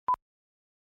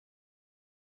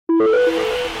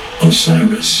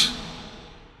Osiris.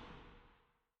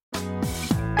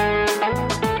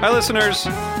 Hi, listeners.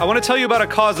 I want to tell you about a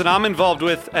cause that I'm involved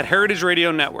with at Heritage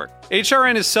Radio Network.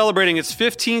 HRN is celebrating its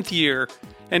 15th year,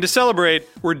 and to celebrate,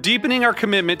 we're deepening our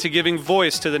commitment to giving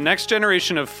voice to the next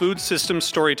generation of food systems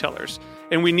storytellers,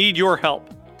 and we need your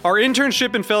help. Our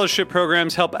internship and fellowship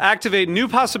programs help activate new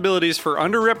possibilities for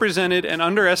underrepresented and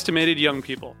underestimated young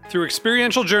people through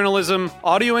experiential journalism,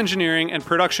 audio engineering, and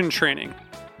production training.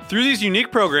 Through these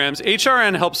unique programs,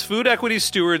 HRN helps food equity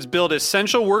stewards build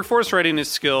essential workforce readiness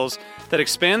skills that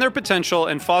expand their potential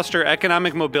and foster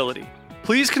economic mobility.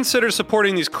 Please consider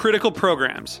supporting these critical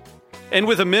programs. And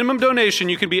with a minimum donation,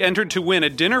 you can be entered to win a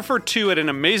dinner for two at an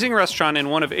amazing restaurant in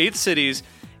one of 8 cities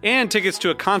and tickets to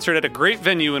a concert at a great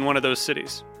venue in one of those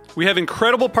cities. We have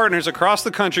incredible partners across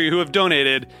the country who have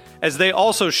donated, as they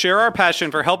also share our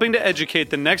passion for helping to educate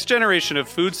the next generation of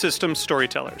food systems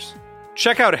storytellers.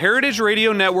 Check out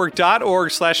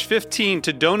heritageradionetwork.org/15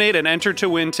 to donate and enter to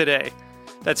win today.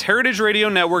 That's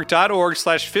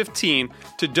heritageradionetwork.org/15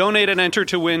 to donate and enter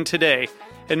to win today.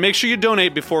 And make sure you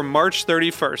donate before March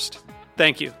 31st.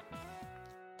 Thank you.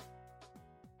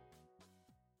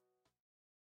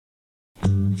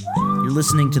 You're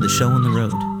listening to The Show on the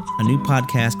Road, a new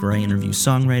podcast where I interview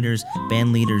songwriters,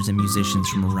 band leaders, and musicians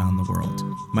from around the world.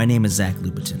 My name is Zach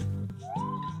Lubiton.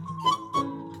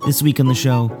 This week on the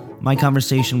show, my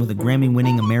conversation with a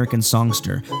Grammy-winning American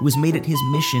songster who has made it his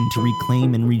mission to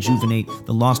reclaim and rejuvenate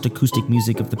the lost acoustic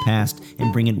music of the past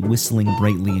and bring it whistling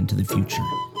brightly into the future,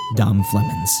 Dom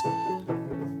Flemons.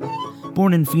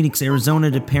 Born in Phoenix,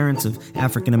 Arizona to parents of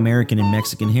African-American and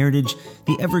Mexican heritage,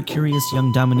 the ever-curious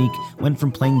young Dominique went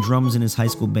from playing drums in his high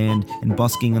school band and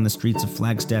busking on the streets of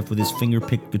Flagstaff with his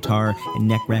finger-picked guitar and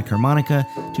neck-rack harmonica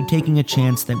to taking a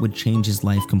chance that would change his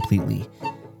life completely.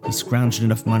 He scrounged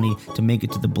enough money to make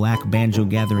it to the Black Banjo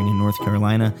Gathering in North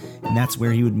Carolina, and that's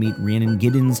where he would meet Rhiannon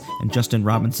Giddens and Justin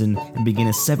Robinson and begin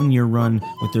a 7-year run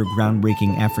with their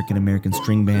groundbreaking African-American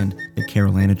string band, the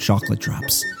Carolina Chocolate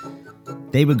Drops.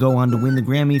 They would go on to win the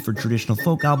Grammy for Traditional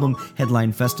Folk Album,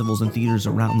 headline festivals and theaters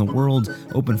around the world,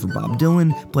 open for Bob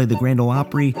Dylan, play the Grand Ole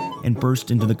Opry, and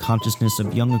burst into the consciousness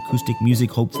of young acoustic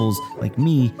music hopefuls like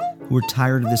me, who were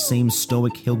tired of the same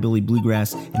stoic hillbilly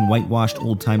bluegrass and whitewashed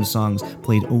old-time songs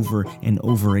played over and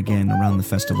over again around the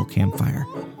festival campfire.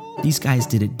 These guys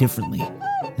did it differently,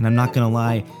 and I'm not gonna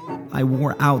lie, I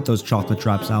wore out those Chocolate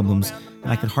Drops albums,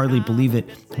 and I could hardly believe it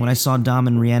when I saw Dom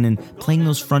and Rhiannon playing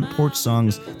those front porch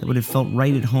songs that would have felt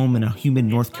right at home in a humid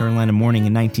North Carolina morning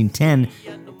in 1910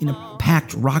 in a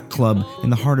packed rock club in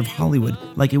the heart of Hollywood,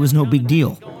 like it was no big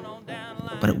deal.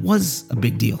 But it was a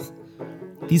big deal.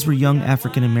 These were young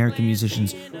African-American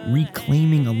musicians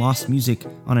reclaiming a lost music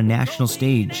on a national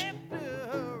stage.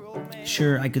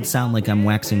 Sure, I could sound like I'm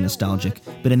waxing nostalgic,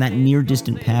 but in that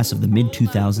near-distant past of the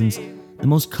mid-2000s, the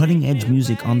most cutting-edge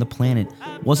music on the planet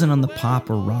wasn't on the pop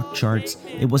or rock charts.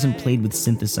 It wasn't played with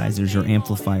synthesizers or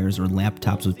amplifiers or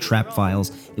laptops with trap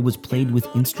files. It was played with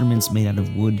instruments made out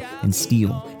of wood and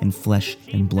steel and flesh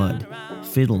and blood.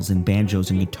 Fiddles and banjos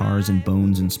and guitars and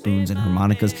bones and spoons and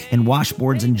harmonicas and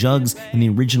washboards and jugs and the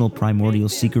original primordial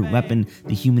secret weapon,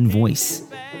 the human voice.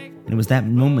 And it was that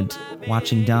moment,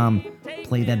 watching Dom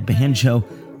play that banjo,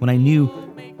 when I knew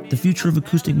the future of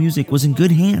acoustic music was in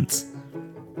good hands.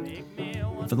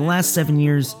 For the last 7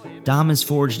 years, Dom has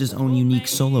forged his own unique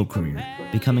solo career,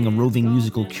 becoming a roving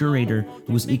musical curator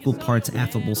who was equal parts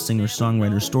affable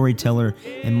singer-songwriter, storyteller,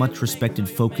 and much-respected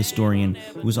folk historian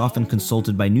who was often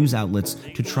consulted by news outlets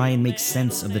to try and make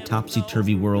sense of the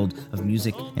topsy-turvy world of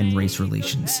music and race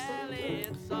relations.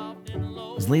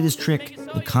 His latest trick,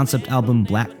 the concept album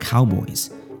Black Cowboys,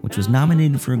 which was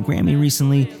nominated for a Grammy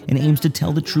recently and aims to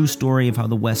tell the true story of how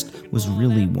the West was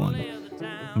really won.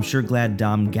 I'm sure glad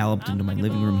Dom galloped into my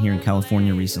living room here in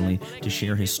California recently to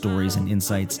share his stories and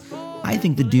insights. I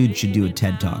think the dude should do a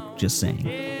TED Talk, just saying.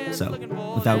 So,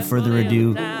 without further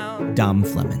ado, Dom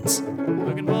Flemons.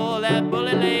 Looking for that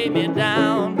bully, lay me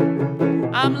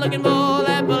down. I'm looking for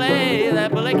that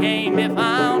bully can't be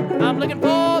found. I'm looking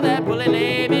for that bully,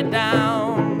 lay me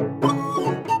down.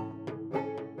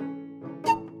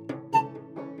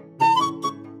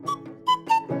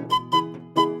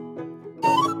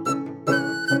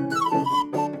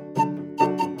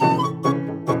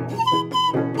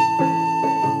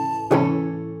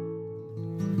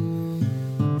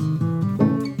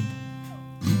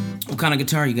 What kind of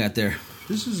guitar you got there?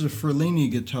 This is a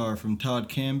Ferlini guitar from Todd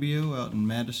Cambio out in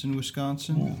Madison,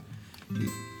 Wisconsin.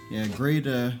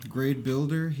 Great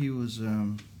builder. He was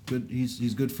good.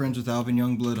 He's good friends with Alvin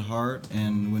Youngblood Hart,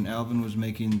 and when Alvin was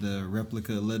making the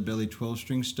replica Leadbelly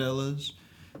 12-string Stellas,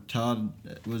 Todd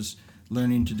was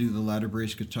learning to do the ladder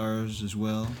brace guitars as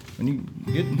well. And you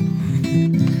get,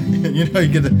 you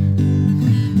get the.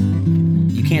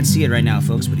 You can't see it right now,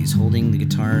 folks, but he's holding the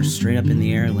guitar straight up in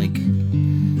the air. Like,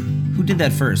 who did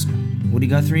that first? Woody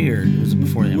Guthrie, or was it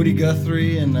before him? Woody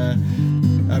Guthrie, and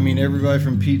everybody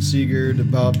from Pete Seeger to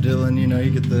Bob Dylan.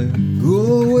 You get the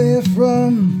go away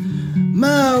from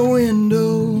my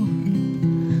window,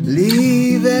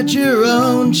 leave at your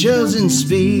own chosen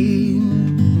speed.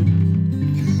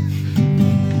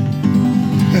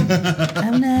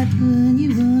 I'm not who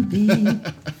you want to be.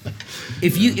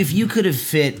 If you could have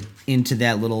fit into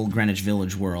that little Greenwich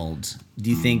Village world, do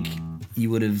you think you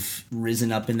would have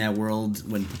risen up in that world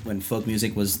when folk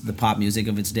music was the pop music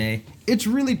of its day? It's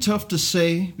really tough to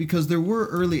say because there were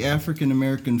early African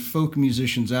American folk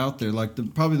musicians out there. Like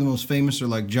probably the most famous are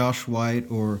like Josh White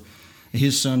or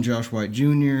his son Josh White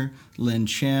Jr., Len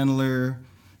Chandler.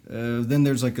 Then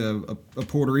there's like a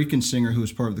Puerto Rican singer who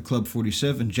was part of the Club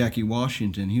 47, Jackie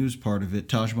Washington. He was part of it.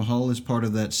 Taj Mahal is part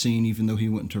of that scene, even though he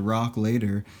went into rock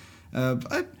later.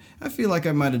 I feel like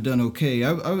I might have done okay.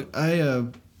 I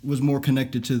was more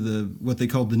connected to what they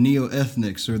called the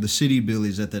neo-ethnics or the city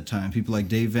billies at that time. People like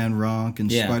Dave Van Ronk and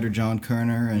Spider John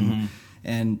Kerner.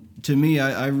 And to me,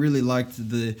 I really liked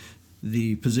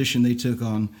the position they took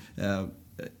on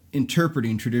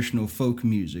interpreting traditional folk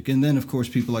music. And then, of course,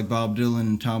 people like Bob Dylan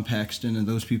and Tom Paxton and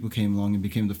those people came along and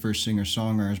became the first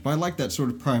singer-songwriters. But I like that sort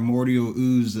of primordial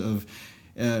ooze of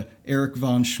Eric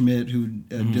Von Schmidt, who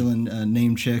Dylan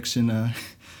name checks in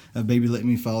Baby Let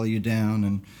Me Follow You Down.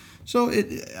 And so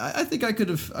I think I could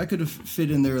have fit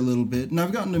in there a little bit. And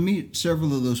I've gotten to meet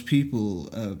several of those people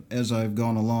as I've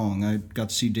gone along. I got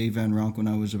to see Dave Van Ronk when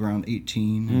I was around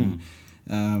 18.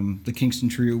 And, the Kingston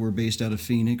Trio were based out of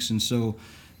Phoenix. And so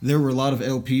there were a lot of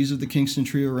LPs of the Kingston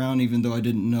Trio around, even though I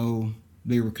didn't know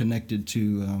they were connected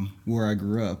to where I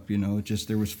grew up. Just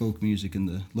there was folk music in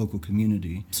the local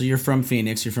community. So you're from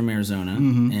Phoenix, you're from Arizona,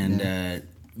 and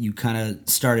you kind of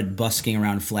started busking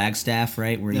around Flagstaff,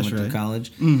 right, where you went to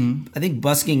college. I think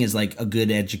busking is like a good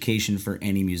education for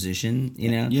any musician,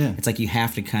 Yeah. It's like you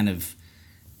have to kind of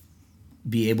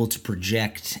be able to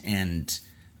project and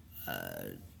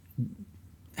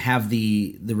have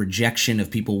the rejection of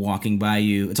people walking by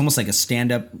you. It's almost like a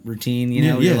stand-up routine,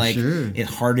 You're like, sure. It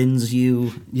hardens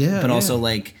you, but also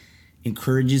like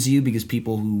encourages you because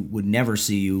people who would never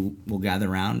see you will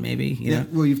gather around maybe, you know?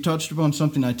 Well, you've touched upon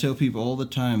something I tell people all the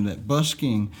time, that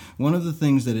busking, one of the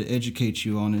things that it educates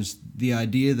you on is the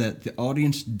idea that the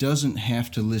audience doesn't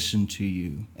have to listen to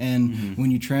you. And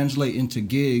when you translate into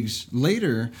gigs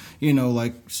later,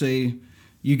 like say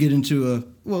you get into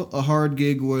a hard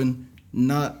gig when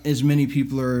not as many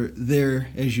people are there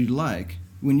as you'd like.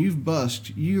 When you've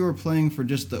busked, you are playing for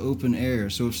just the open air.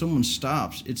 So if someone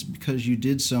stops, it's because you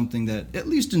did something that at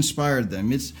least inspired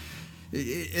them.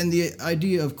 And the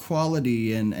idea of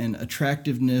quality and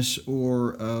attractiveness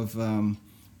or of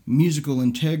musical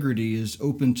integrity is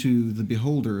open to the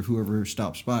beholder, whoever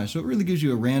stops by. So it really gives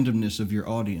you a randomness of your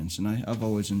audience. And I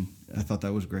thought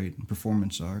that was great.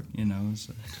 Performance art, it's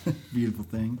a beautiful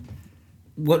thing.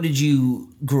 What did you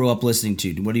grow up listening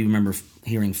to? What do you remember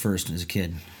hearing first as a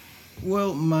kid?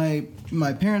 Well, my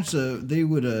parents, they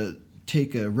would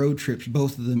take road trips,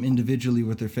 both of them individually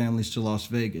with their families, to Las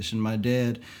Vegas. And my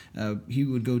dad, he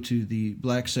would go to the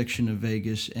black section of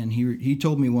Vegas, and he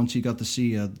told me once he got to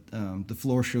see the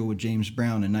floor show with James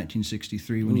Brown in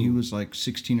 1963 when he was like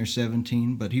 16 or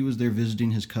 17. But he was there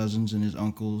visiting his cousins and his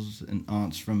uncles and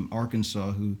aunts from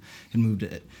Arkansas who had moved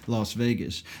to Las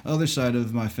Vegas. Other side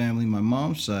of my family, my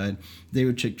mom's side, they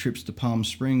would take trips to Palm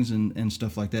Springs and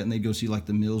stuff like that, and they'd go see like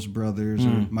the Mills Brothers.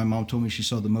 Or my mom told me she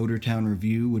saw the Motortown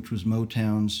Revue, which was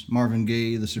Motown's Marvin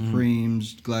Gaye, the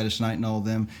Supremes, Gladys Knight, and all of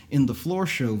them in the floor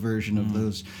show version of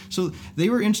those. So they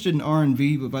were interested in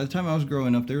R&B, but by the time I was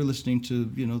growing up, they were listening to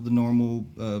the normal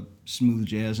smooth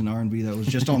jazz and R&B that was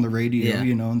just on the radio,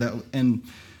 and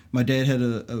my dad had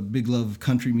a big love of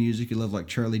country music. He loved like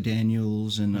Charlie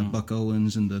Daniels and Buck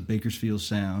Owens and the Bakersfield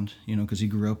Sound, because he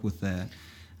grew up with that.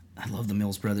 I love the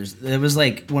Mills Brothers. It was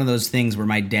like one of those things where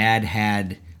my dad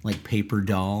had like Paper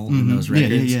Doll in those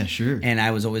records. Yeah, sure. And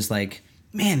I was always like,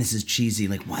 man, this is cheesy.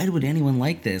 Like, why would anyone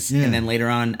like this? Yeah. And then later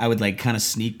on, I would like kind of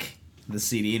sneak the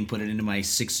CD and put it into my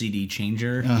 6 CD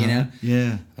changer,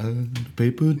 Yeah.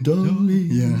 Paper Dolly,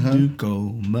 to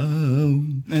go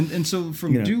mom. And so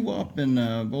from doo-wop and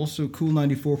also Cool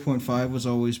 94.5 was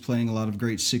always playing a lot of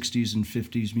great 60s and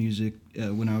 50s music.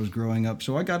 when I was growing up.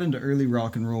 So I got into early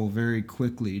rock and roll very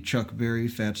quickly. Chuck Berry,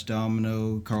 Fats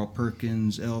Domino, Carl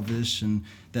Perkins, Elvis, and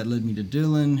that led me to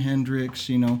Dylan, Hendrix,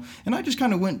 And I just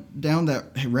kind of went down that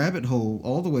rabbit hole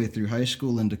all the way through high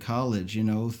school into college,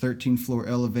 13th-floor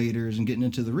elevators and getting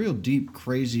into the real deep,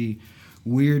 crazy,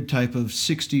 weird type of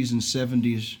 60s and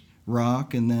 70s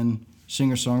rock, and then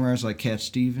singer-songwriters like Cat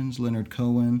Stevens, Leonard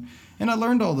Cohen. And I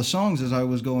learned all the songs as I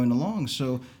was going along,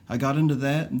 so I got into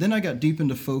that. And then I got deep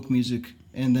into folk music,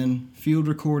 and then field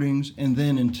recordings, and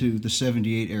then into the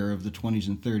 78 era of the 20s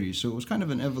and 30s. So it was kind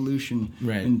of an evolution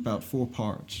in about 4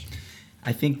 parts.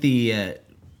 I think the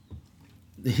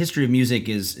history of music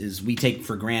is we take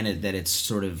for granted that it's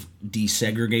sort of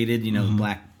desegregated,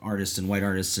 black artists and white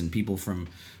artists and people from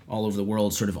all over the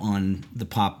world sort of on the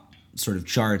pop sort of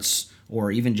charts,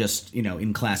 or even just,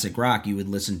 in classic rock, you would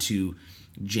listen to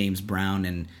James Brown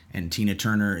and Tina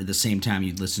Turner at the same time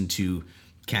you'd listen to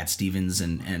Cat Stevens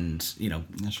and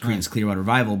Creedence Clearwater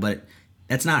Revival, but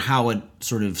that's not how it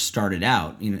sort of started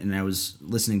out. And I was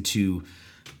listening to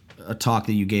a talk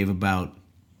that you gave about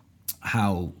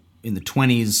how in the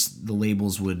 20s the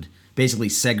labels would basically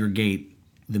segregate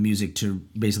the music to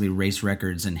basically race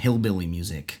records and hillbilly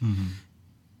music. Mm-hmm.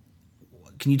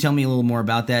 Can you tell me a little more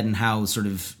about that and how sort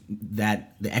of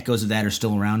that the echoes of that are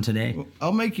still around today? Well,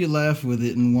 I'll make you laugh with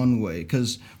it in one way,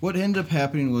 because what ended up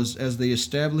happening was as they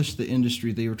established the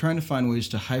industry, they were trying to find ways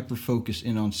to hyper-focus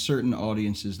in on certain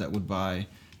audiences that would buy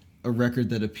a record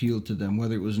that appealed to them,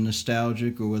 whether it was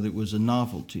nostalgic or whether it was a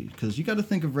novelty. Because you got to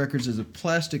think of records as a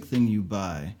plastic thing you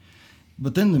buy.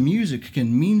 But then the music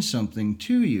can mean something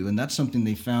to you, and that's something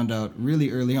they found out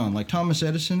really early on. Like Thomas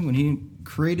Edison, when he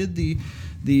created the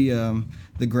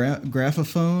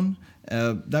graphophone,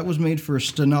 that was made for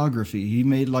stenography. He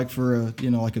made like for a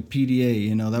like a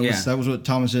PDA. That was what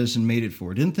Thomas Edison made it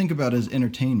for. Didn't think about it as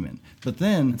entertainment. But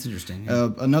then that's interesting.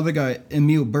 Another guy,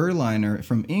 Emil Berliner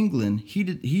from England,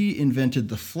 he invented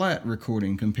the flat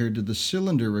recording compared to the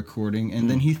cylinder recording, and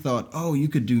then he thought, oh, you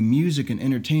could do music and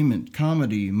entertainment,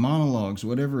 comedy, monologues,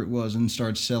 whatever it was, and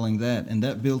started selling that, and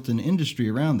that built an industry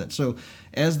around that. So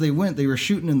as they went, they were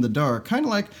shooting in the dark, kind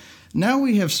of like. Now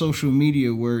we have social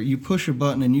media where you push a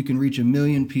button and you can reach 1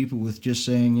 million people with just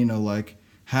saying, like,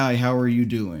 hi, how are you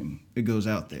doing? It goes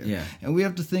out there. Yeah. And we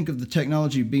have to think of the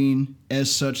technology being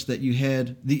as such that you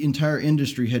had the entire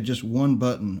industry had just one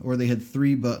button, or they had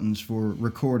 3 buttons for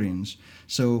recordings.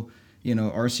 So,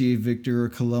 RCA Victor or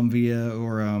Columbia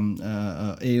or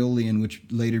Aeolian, which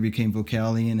later became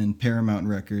Vocalion, and Paramount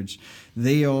Records,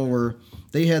 they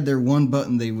had their one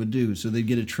button they would do. So they'd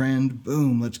get a trend,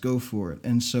 boom, let's go for it.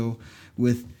 And so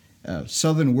with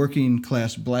Southern working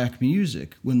class black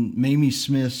music, when Mamie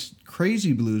Smith's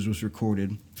Crazy Blues was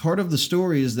recorded, part of the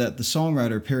story is that the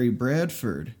songwriter Perry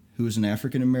Bradford, who is an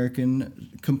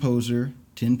African-American composer,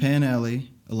 Tin Pan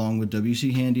Alley, along with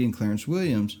W.C. Handy and Clarence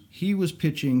Williams, he was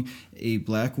pitching a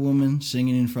black woman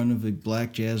singing in front of a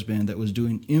black jazz band that was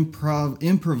doing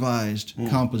improvised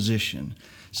composition.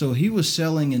 So he was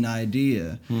selling an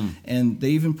idea, and they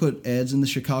even put ads in the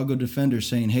Chicago Defender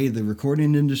saying, hey, the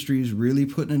recording industry is really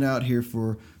putting it out here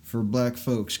for black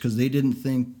folks, because they didn't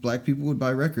think black people would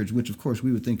buy records, which, of course,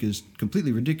 we would think is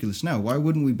completely ridiculous now. Why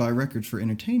wouldn't we buy records for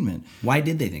entertainment? Why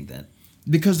did they think that?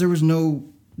 Because there was no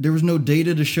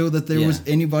data to show that there was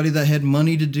anybody that had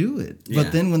money to do it. Yeah.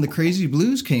 But then when the Crazy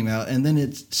Blues came out, and then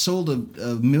it sold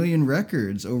a million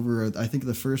records over, I think,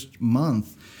 the first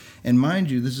month. And mind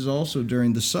you, this is also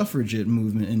during the suffragette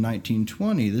movement in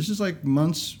 1920. This is like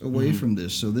months away from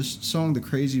this. So this song, The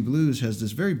Crazy Blues, has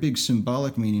this very big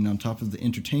symbolic meaning on top of the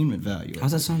entertainment value.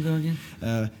 How's that song go again?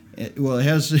 Well, it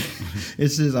has. It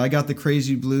says, "I got the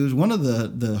crazy blues." One of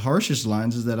the harshest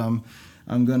lines is that I'm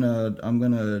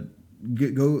gonna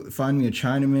go find me a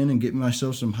Chinaman and get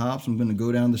myself some hops. I'm gonna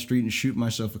go down the street and shoot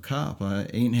myself a cop. I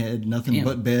ain't had nothing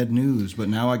but bad news, but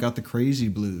now I got the crazy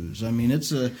blues. I mean,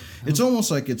 it's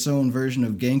almost like its own version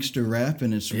of gangster rap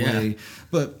in its way,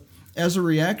 but. As a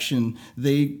reaction,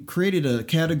 they created a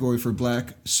category for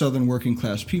black Southern working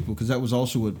class people, because that was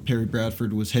also what Perry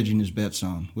Bradford was hedging his bets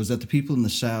on, was that the people in the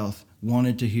South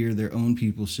wanted to hear their own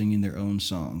people singing their own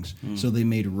songs. So they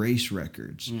made race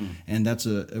records. And that's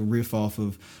a riff off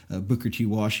of Booker T.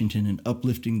 Washington and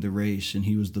uplifting the race, and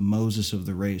he was the Moses of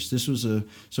the race.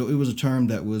 So it was a term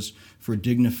that was for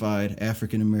dignified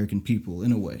African American people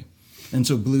in a way. And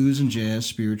so blues and jazz,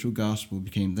 spiritual gospel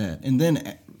became that. And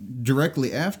then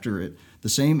directly after it, the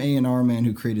same A&R man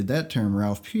who created that term,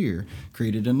 Ralph Peer,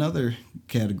 created another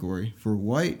category for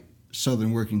white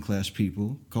Southern working class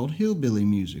people called hillbilly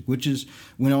music, which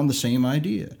went on the same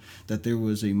idea, that there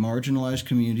was a marginalized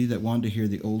community that wanted to hear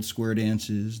the old square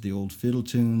dances, the old fiddle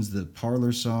tunes, the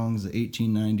parlor songs, the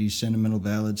 1890s sentimental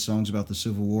ballads, songs about the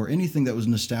Civil War, anything that was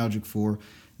nostalgic for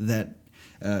that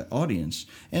audience.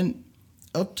 And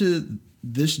up to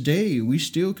this day, we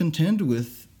still contend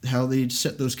with how they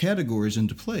set those categories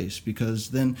into place, because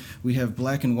then we have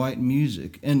black and white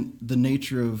music and the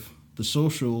nature of the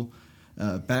social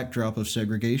backdrop of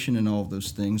segregation and all of those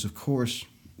things. Of course,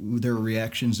 there are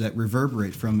reactions that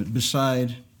reverberate from it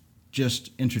beside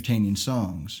just entertaining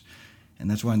songs. And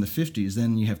that's why in the 50s,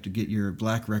 then you have to get your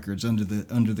black records under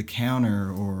the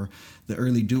counter, or the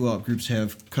early doo-wop groups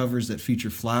have covers that feature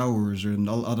flowers, and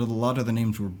a lot of the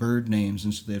names were bird names,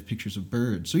 and so they have pictures of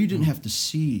birds. So you didn't have to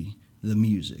see the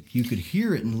music. You could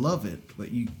hear it and love it,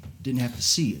 but you didn't have to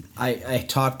see it. I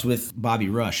talked with Bobby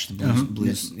Rush, the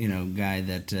blues guy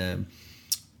that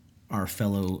our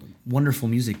fellow wonderful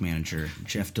music manager,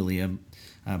 Jeff D'Elia,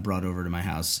 brought over to my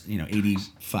house.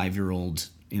 85-year-old,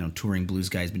 touring blues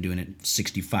guy, has been doing it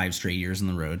 65 straight years on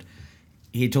the road.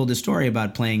 He told this story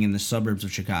about playing in the suburbs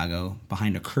of Chicago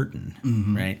behind a curtain,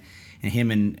 right? And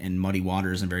him and Muddy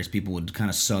Waters and various people would kind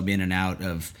of sub in and out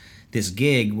of this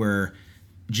gig where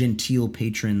genteel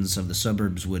patrons of the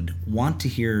suburbs would want to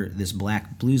hear this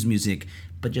black blues music,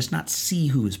 but just not see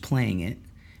who was playing it.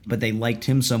 But they liked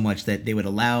him so much that they would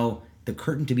allow the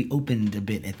curtain to be opened a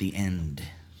bit at the end,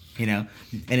 And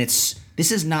this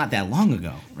is not that long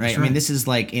ago, right? I mean, this is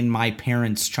like in my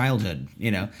parents' childhood,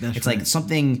 It's like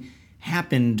something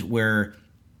happened where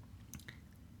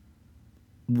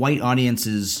white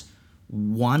audiences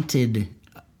wanted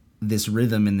this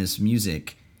rhythm and this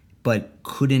music, but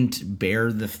couldn't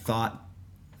bear the thought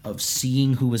of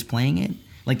seeing who was playing it.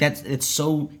 Like it's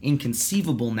so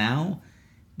inconceivable now,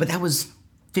 but that was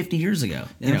 50 years ago.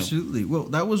 Absolutely. Well,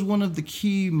 that was one of the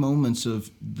key moments of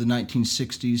the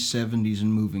 1960s, 70s,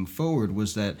 and moving forward,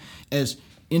 was that as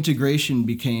integration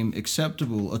became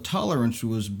acceptable, a tolerance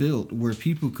was built where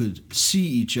people could see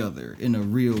each other in a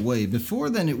real way. Before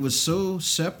then, it was so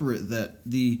separate that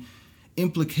the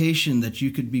implication that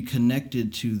you could be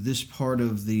connected to this part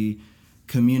of the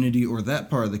community or that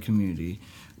part of the community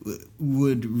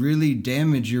would really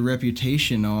damage your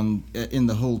reputation in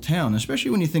the whole town,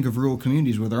 especially when you think of rural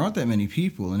communities where there aren't that many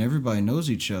people and everybody knows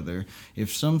each other.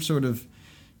 If some sort of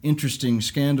interesting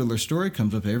scandal or story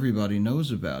comes up, everybody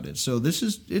knows about it. So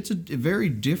it's a very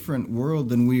different world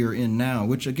than we are in now,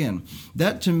 which again,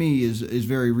 that to me is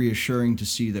very reassuring to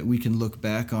see, that we can look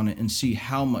back on it and see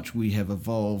how much we have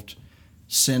evolved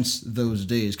since those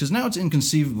days. Because now it's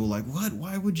inconceivable, like, what?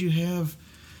 Why would you have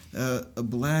a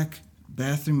black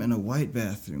bathroom and a white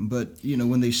bathroom? But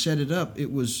when they set it up,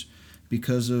 it was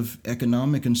because of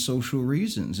economic and social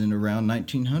reasons. And around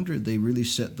 1900, they really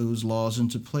set those laws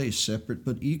into place, separate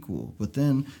but equal. But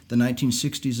then the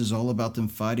 1960s is all about them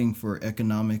fighting for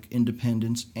economic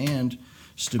independence and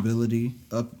stability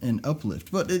and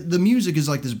uplift. But the music is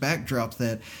like this backdrop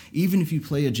that even if you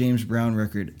play a James Brown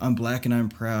record, I'm Black and I'm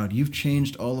Proud, you've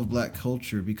changed all of black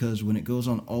culture, because when it goes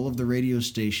on all of the radio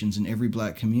stations in every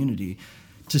black community,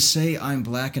 to say I'm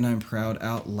black and I'm proud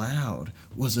out loud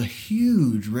was a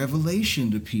huge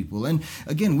revelation to people. And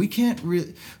again, we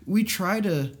try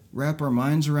to wrap our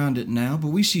minds around it now, but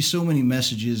we see so many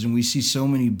messages and we see so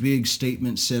many big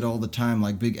statements said all the time,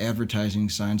 like big advertising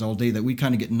signs all day, that we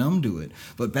kind of get numb to it.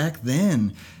 But back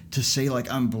then, to say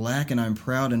like I'm black and I'm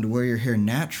proud and to wear your hair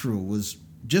natural was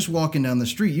just walking down the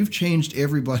street. You've changed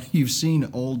everybody you've seen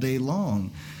all day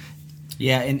long.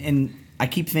 Yeah, and I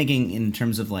keep thinking in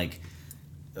terms of like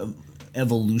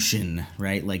evolution,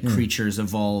 right? Like creatures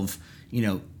evolve,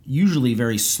 usually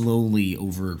very slowly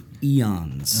over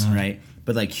eons, right?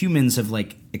 But like humans have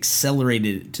like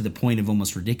accelerated to the point of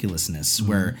almost ridiculousness,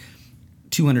 where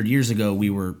 200 years ago we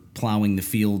were plowing the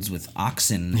fields with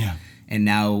oxen, and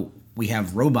now we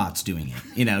have robots doing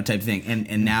it, type thing.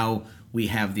 And now we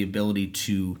have the ability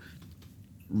to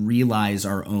realize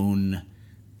our own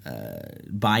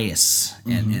bias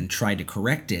and try to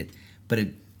correct it, but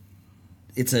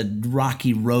it's a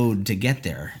rocky road to get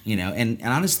there, And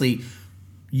honestly,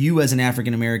 you as an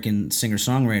African-American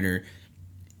singer-songwriter,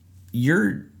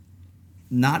 you're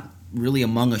not really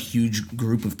among a huge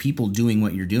group of people doing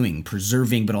what you're doing,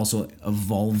 preserving but also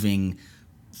evolving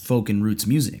folk and roots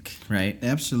music, right?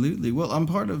 Absolutely. Well, I'm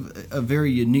part of a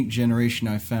very unique generation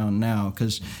I found now,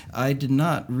 because I did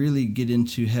not really get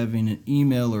into having an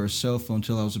email or a cell phone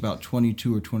until I was about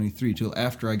 22 or 23, till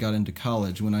after I got into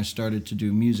college, when I started to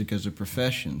do music as a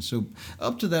profession. So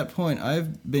up to that point,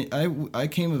 I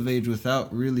came of age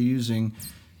without really using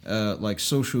like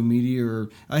social media, or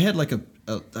I had like a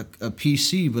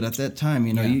PC, but at that time,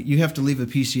 you have to leave a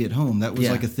PC at home. That was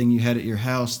like a thing you had at your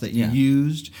house that you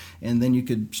used, and then you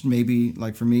could maybe,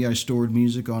 like for me, I stored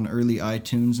music on early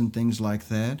iTunes and things like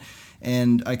that,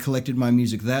 and I collected my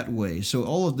music that way. So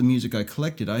all of the music I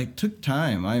collected, I took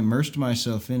time, I immersed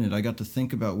myself in it, I got to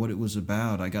think about what it was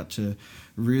about, I got to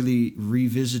really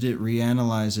revisit it,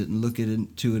 reanalyze it, and look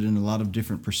into it in a lot of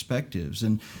different perspectives.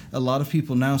 And a lot of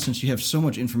people now, since you have so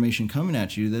much information coming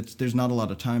at you, that there's not a lot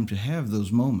of time to have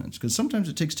those moments. Because sometimes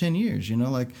it takes 10 years,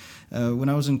 like when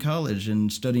I was in college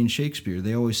and studying Shakespeare,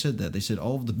 they always said that. They said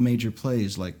all of the major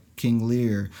plays like King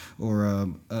Lear or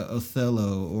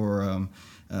Othello or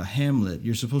Hamlet,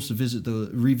 you're supposed to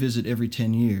revisit every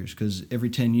 10 years, because every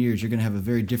 10 years you're going to have a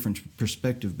very different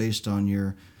perspective based on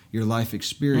your life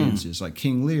experiences. Like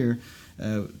King Lear,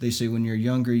 they say when you're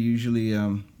younger, you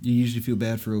usually feel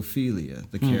bad for Ophelia,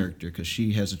 the character, because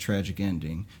she has a tragic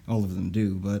ending. All of them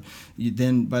do. But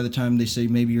then by the time they say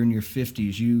maybe you're in your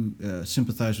 50s, you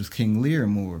sympathize with King Lear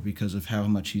more because of how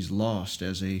much he's lost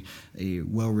as a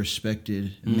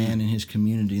well-respected man in his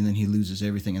community, and then he loses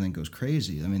everything and then goes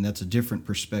crazy. I mean, that's a different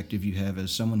perspective you have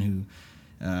as someone who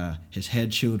has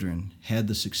had children, had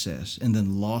the success, and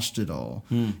then lost it all,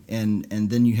 and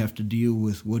then you have to deal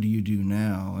with what do you do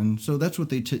now, and so that's what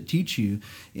they teach you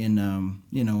in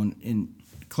in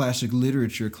classic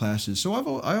literature classes. So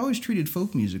I always treated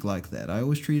folk music like that. I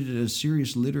always treated it as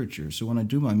serious literature. So when I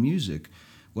do my music,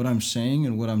 what I'm saying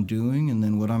and what I'm doing, and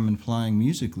then what I'm implying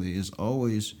musically is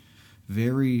always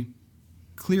very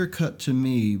clear cut to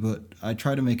me, but I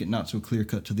try to make it not so clear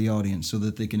cut to the audience so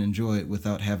that they can enjoy it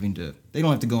without they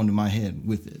don't have to go into my head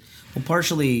with it. Well,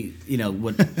 partially,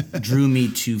 what drew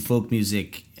me to folk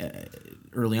music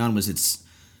early on was its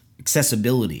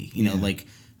accessibility. Like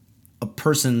a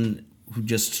person who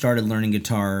just started learning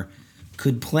guitar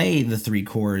could play the 3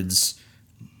 chords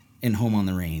in Home on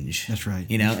the Range. That's right.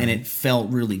 And it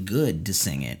felt really good to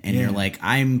sing it. And you're like,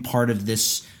 I'm part of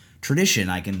this tradition.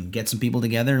 I can get some people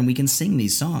together and we can sing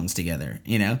these songs together,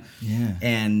 Yeah.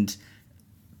 And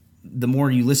the more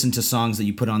you listen to songs that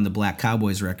you put on the Black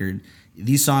Cowboys record,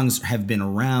 these songs have been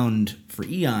around for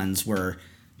eons, where,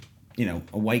 a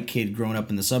white kid growing up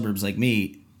in the suburbs like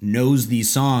me knows these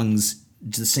songs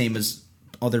the same as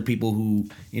other people who,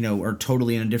 are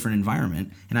totally in a different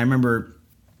environment. And I remember,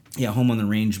 Home on the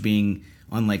Range being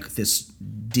on like this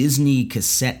Disney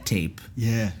cassette tape.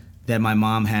 Yeah. That my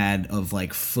mom had of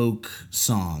like folk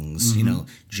songs,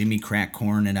 Jimmy Crack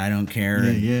Corn and I Don't Care.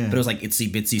 Yeah. But it was like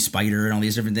Itsy Bitsy Spider and all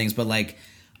these different things. But like,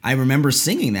 I remember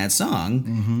singing that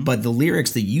song, but the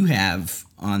lyrics that you have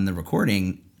on the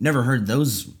recording, never heard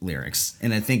those lyrics.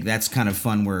 And I think that's kind of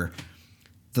fun, where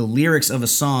the lyrics of a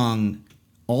song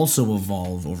also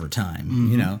evolve over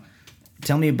time,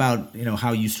 Tell me about,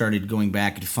 how you started going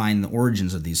back to find the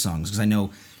origins of these songs. Because I know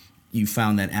you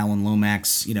found that Alan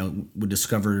Lomax, would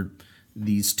discover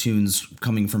these tunes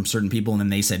coming from certain people, and then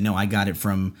they said, no, I got it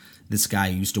from this guy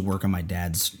who used to work on my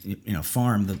dad's,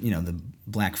 farm. The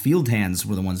Black Field Hands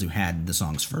were the ones who had the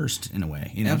songs first, in a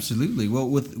way. Absolutely. Well,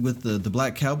 with the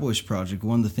Black Cowboys project,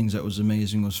 one of the things that was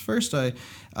amazing was, first I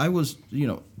was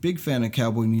big fan of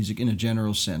cowboy music in a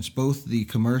general sense, both the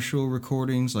commercial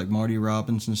recordings like Marty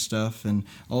Robbins and stuff, and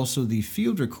also the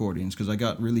field recordings, because I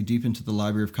got really deep into the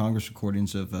Library of Congress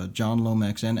recordings of John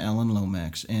Lomax and Alan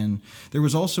Lomax. And there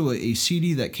was also a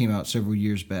CD that came out several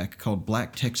years back called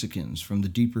Black Texicans from the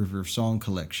Deep River Song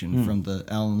collection, from the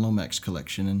Alan Lomax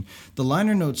collection. And the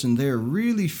liner notes in there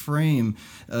really frame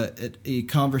a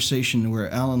conversation where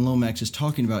Alan Lomax is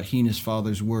talking about he and his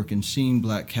father's work and seeing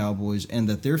black cowboys, and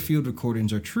that their field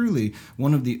recordings are truly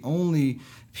one of the only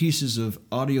pieces of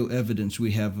audio evidence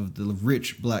we have of the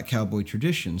rich black cowboy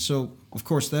tradition. So, of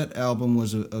course, that album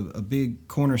was a big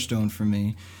cornerstone for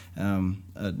me.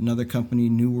 Another company,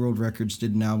 New World Records,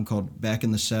 did an album called Back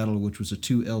in the Saddle, which was a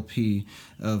 2 LP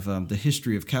of the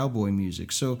history of cowboy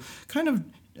music. So kind of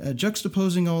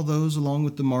juxtaposing all those along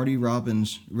with the Marty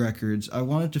Robbins records, I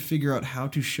wanted to figure out how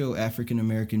to show African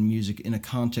American music in a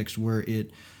context where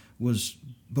it was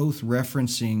both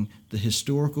referencing the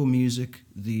historical music,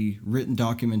 the written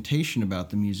documentation about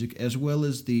the music, as well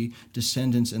as the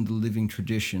descendants and the living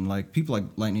tradition, like people like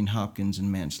Lightning Hopkins and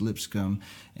Mance Lipscomb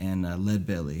and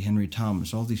Leadbelly, Henry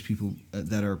Thomas, all these people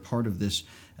that are part of this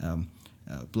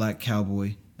black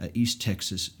cowboy East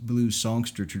Texas blues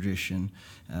songster tradition.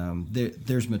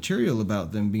 There's material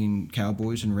about them being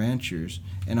cowboys and ranchers,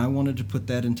 and I wanted to put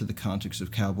that into the context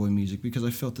of cowboy music because I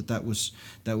felt that was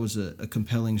a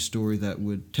compelling story that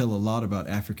would tell a lot about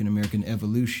African American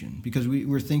evolution. Because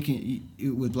we're thinking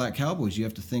with Black Cowboys, you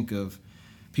have to think of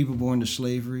people born to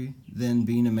slavery, then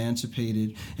being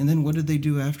emancipated, and then what did they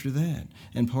do after that?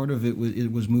 And part of it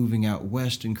was moving out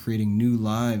west and creating new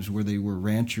lives where they were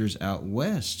ranchers out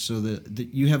west, so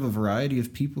that you have a variety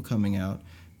of people coming out,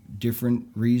 different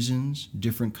reasons,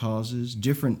 different causes,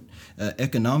 different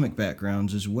economic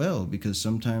backgrounds as well, because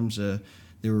sometimes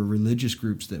there were religious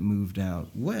groups that moved out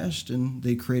west and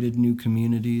they created new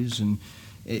communities, and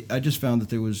I just found that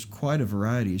there was quite a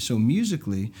variety. So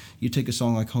musically, you take a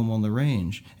song like Home on the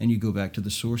Range and you go back to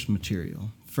the source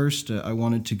material. First, I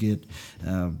wanted to get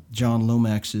John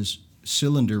Lomax's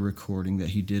cylinder recording that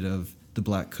he did of the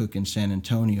Black Cook in San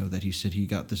Antonio, that he said he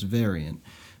got this variant.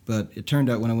 But it turned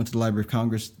out when I went to the Library of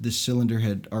Congress, this cylinder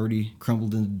had already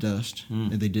crumbled into dust.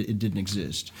 It didn't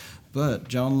exist. But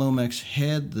John Lomax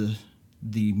had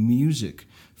the music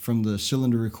from the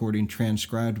cylinder recording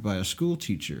transcribed by a school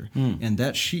teacher, and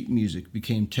that sheet music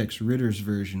became Tex Ritter's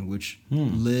version, which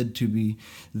led to be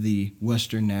the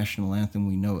Western national anthem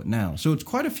we know it now. So it's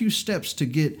quite a few steps to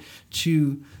get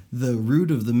to the root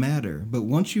of the matter, but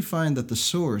once you find that the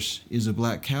source is a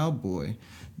black cowboy,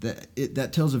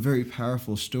 that tells a very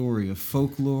powerful story of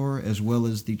folklore as well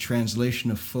as the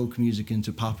translation of folk music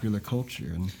into popular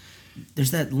culture. And there's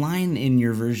that line in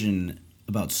your version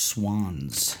about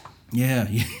swans. Yeah.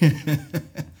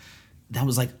 That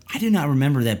was like, I do not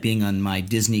remember that being on my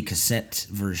Disney cassette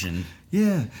version.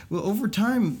 Yeah. Well, over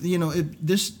time,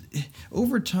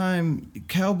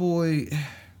 cowboy,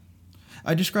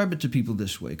 I describe it to people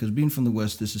this way, because being from the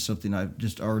West, this is something I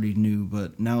just already knew,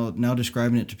 but now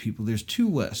describing it to people, there's two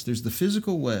Wests. There's the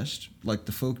physical West, like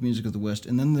the folk music of the West,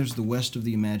 and then there's the West of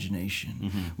the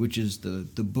imagination, which is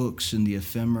the books and the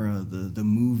ephemera, the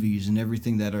movies and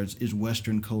everything that is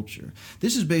Western culture.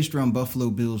 This is based around Buffalo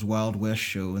Bill's Wild West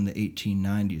show in the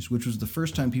 1890s, which was the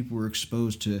first time people were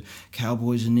exposed to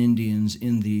cowboys and Indians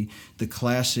in the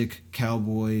classic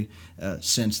cowboy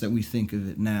sense that we think of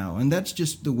it now. And that's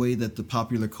just the way that the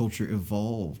popular culture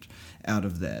evolved out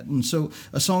of that. And so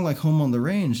a song like Home on the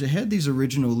Range, it had these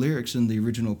original lyrics in the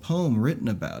original poem written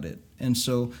about it. And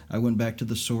so I went back to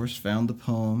the source, found the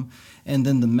poem, and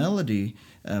then the melody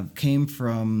came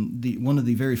from one of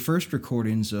the very first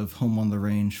recordings of Home on the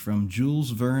Range from Jules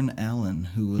Verne Allen,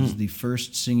 who was the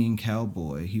first singing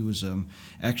cowboy. He was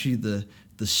actually the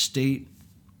state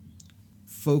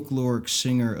folkloric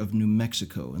singer of New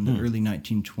Mexico in the early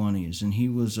 1920s, and he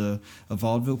was a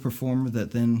vaudeville performer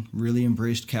that then really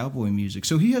embraced cowboy music.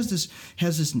 So he has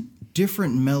this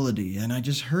different melody, and I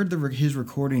just heard his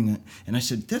recording, and I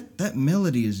said that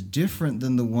melody is different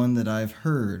than the one that I've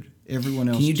heard everyone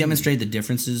else. Can you demonstrate the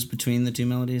differences between the two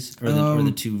melodies or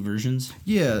the two versions?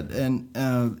 Yeah, and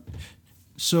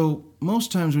so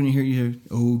most times when you hear,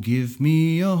 "Oh, give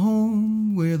me a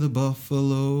home where the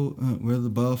buffalo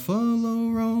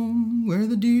roam, where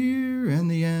the deer and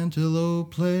the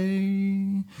antelope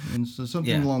play," and so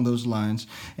something along those lines.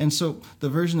 And so the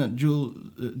version that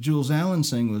Jules Allen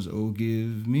sang was, "Oh,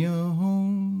 give me a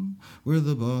home where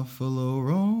the buffalo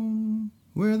roam,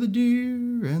 where the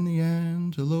deer and the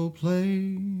antelope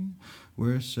play,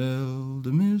 where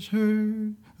seldom is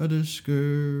heard a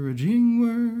discouraging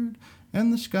word,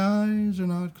 and the skies are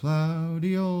not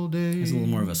cloudy all day." Has a little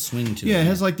more of a swing to it. Yeah, it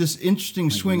has like this interesting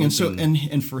swing. And so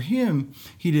and for him,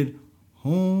 he did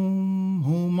 "Home,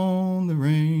 home on the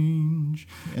range."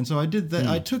 And so I did that.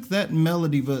 I took that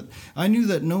melody, but I knew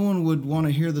that no one would want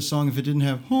to hear the song if it didn't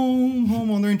have "Home,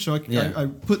 home on the range." So I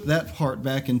put that part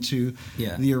back into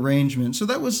the arrangement. So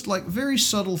that was like very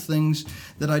subtle things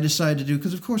that I decided to do,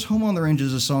 because of course "Home on the Range"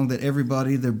 is a song that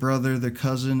everybody, their brother, their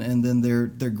cousin, and then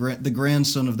the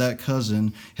grandson of that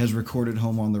cousin has recorded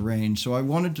 "Home on the Range." So I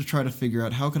wanted to try to figure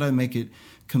out how could I make it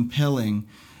compelling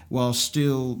while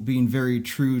still being very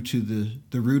true to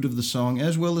the root of the song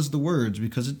as well as the words,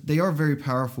 because they are very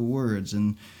powerful words.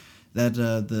 And that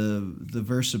the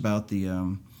verse about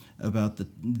the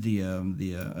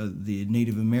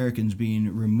Native Americans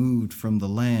being removed from the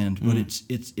land, but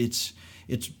it's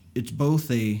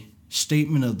both a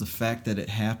statement of the fact that it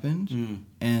happened,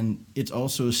 and it's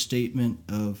also a statement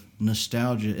of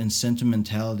nostalgia and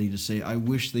sentimentality to say, I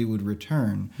wish they would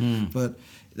return. But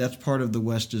that's part of the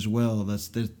West as well.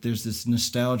 There's this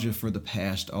nostalgia for the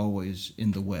past always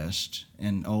in the West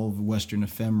and all of the Western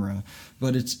ephemera,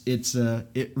 but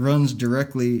it runs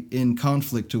directly in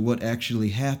conflict to what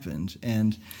actually happened,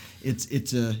 and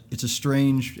it's a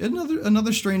strange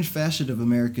another strange facet of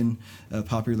American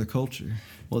popular culture.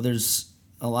 Well, there's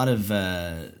a lot of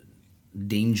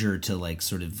danger to like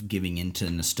sort of giving into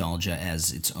nostalgia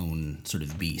as its own sort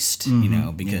of beast,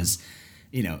 because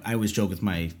I always joke with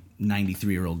my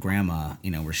 93-year-old grandma,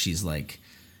 where she's like,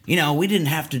 we didn't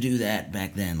have to do that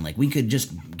back then. Like, we could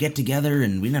just get together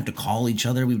and we didn't have to call each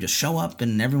other. We would just show up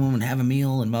and everyone would have a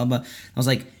meal and blah, blah. I was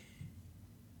like,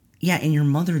 yeah, and your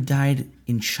mother died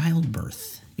in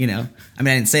childbirth, I mean, I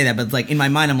didn't say that, but, like, in my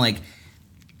mind, I'm like,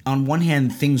 on one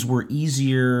hand, things were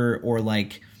easier or,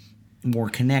 like, more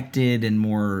connected and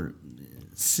more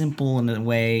simple in a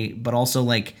way, but also,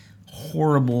 like,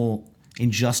 horrible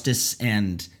injustice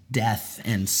and death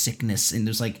and sickness. And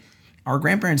there's, like, our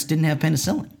grandparents didn't have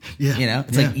penicillin. Yeah.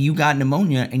 It's like you got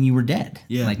pneumonia and you were dead.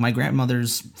 Yeah. Like my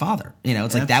grandmother's father.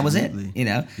 It's like that was it.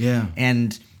 Yeah.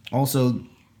 And also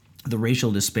the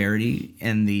racial disparity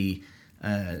and the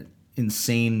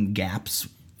insane gaps,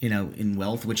 in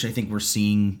wealth, which I think we're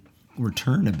seeing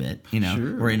return a bit.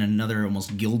 Sure. We're in another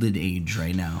almost gilded age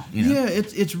right now. Yeah,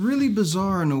 it's really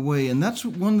bizarre in a way, and that's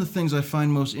one of the things I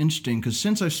find most interesting, because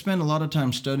since I've spent a lot of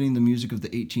time studying the music of the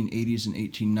 1880s and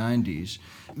 1890s,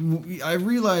 I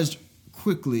realized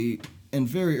quickly and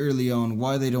very early on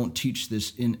why they don't teach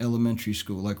this in elementary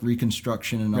school, like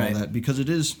Reconstruction and all that, because it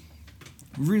is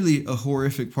really a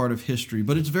horrific part of history,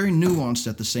 but it's very nuanced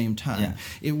at the same time. Yeah.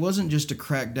 It wasn't just a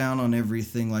crack down on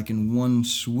everything like in one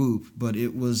swoop, but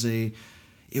it was a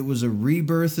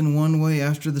rebirth in one way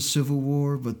after the Civil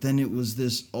War, but then it was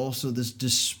this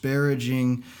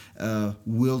disparaging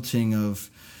wilting of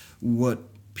what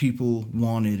people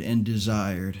wanted and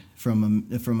desired from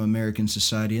American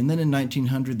society. And then in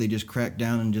 1900 they just cracked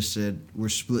down and just said, we're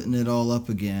splitting it all up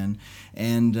again,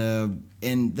 and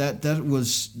that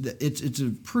was it's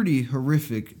a pretty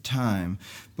horrific time.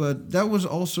 But that was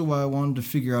also why I wanted to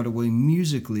figure out a way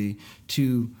musically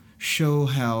to show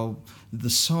how the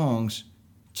songs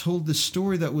told the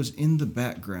story that was in the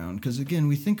background. Because again,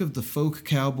 we think of the folk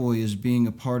cowboy as being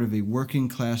a part of a working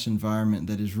class environment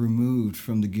that is removed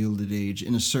from the Gilded Age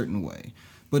in a certain way.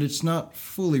 But it's not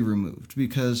fully removed,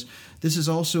 because this is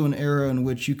also an era in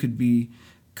which you could be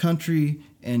country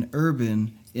and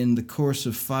urban in the course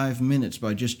of 5 minutes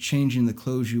by just changing the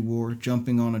clothes you wore,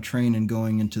 jumping on a train and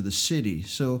going into the city.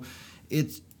 So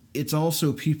it's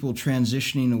also people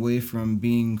transitioning away from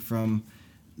being from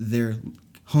their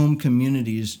home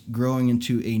communities, growing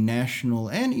into a national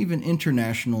and even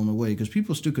international in a way, because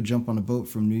people still could jump on a boat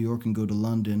from New York and go to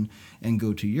London and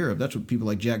go to Europe. That's what people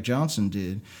like Jack Johnson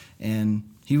did. And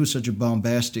he was such a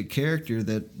bombastic character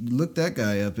that, look that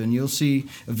guy up, and you'll see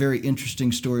a very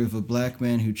interesting story of a black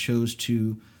man who chose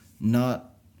to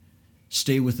not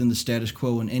stay within the status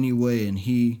quo in any way, and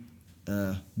he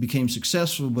became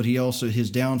successful, but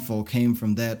his downfall came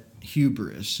from that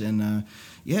hubris. And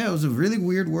it was a really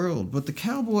weird world. But the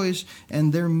Cowboys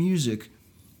and their music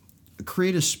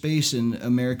create a space in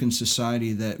American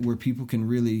society where people can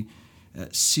really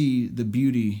see the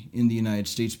beauty in the United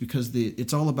States, because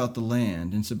it's all about the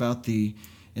land. It's about the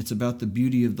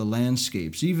beauty of the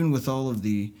landscapes, even with all of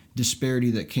the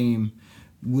disparity that came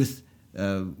with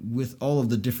all of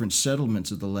the different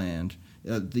settlements of the land.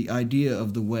 The idea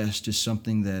of the West is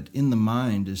something that in the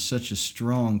mind is such a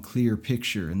strong, clear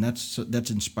picture, and that's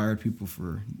inspired people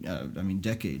for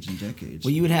decades and decades.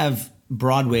 Well, you would have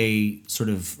Broadway sort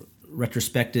of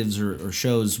retrospectives or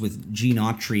shows with Gene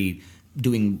Autry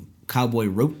doing cowboy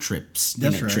road trips,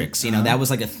 that's right. tricks. That was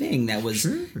like a thing that was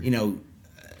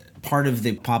part of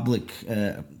the public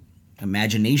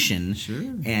imagination.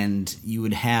 Sure. And you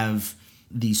would have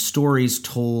these stories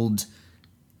told,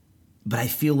 but I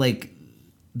feel like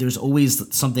there's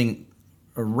always something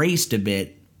erased a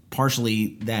bit,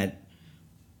 partially that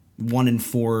 1 in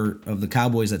 4 of the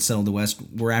cowboys that settled the West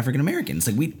were African Americans.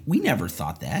 Like we never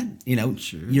thought that,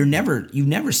 Sure. You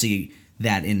never see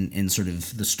that in sort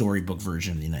of the storybook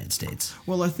version of the United States.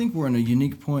 Well, I think we're in a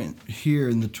unique point here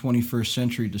in the 21st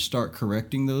century to start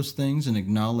correcting those things and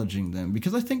acknowledging them.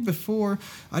 Because I think before,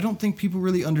 I don't think people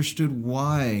really understood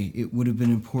why it would have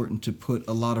been important to put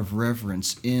a lot of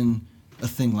reverence in a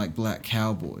thing like Black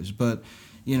Cowboys. But,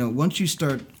 once you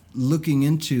start looking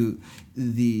into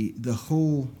the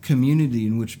whole community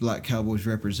in which Black Cowboys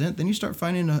represent, then you start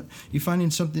finding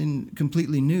something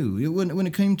completely new. When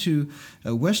it came to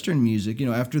Western music,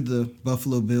 after the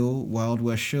Buffalo Bill Wild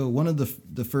West show, one of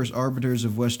the first arbiters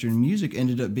of Western music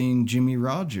ended up being Jimmie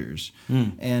Rodgers.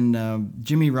 And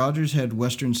Jimmie Rodgers had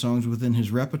Western songs within his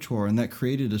repertoire, and that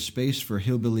created a space for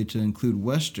hillbilly to include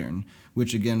Western,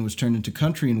 which again was turned into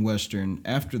country and Western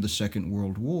after the Second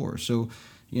World War. So,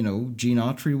 Gene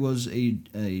Autry was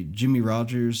a Jimmie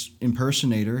Rodgers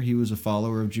impersonator. He was a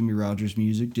follower of Jimmie Rodgers'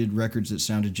 music, did records that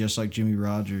sounded just like Jimmie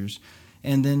Rodgers.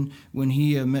 And then when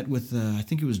he met with, I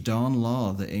think it was Don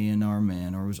Law, the A&R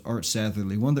man, or it was Art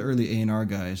Satherley, one of the early A&R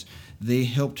guys, they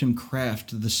helped him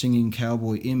craft the singing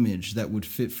cowboy image that would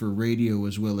fit for radio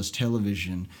as well as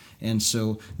television. And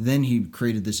so then he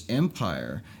created this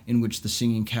empire in which the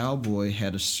singing cowboy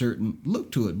had a certain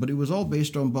look to it, but it was all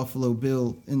based on Buffalo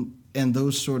Bill and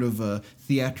those sort of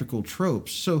theatrical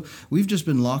tropes. So we've just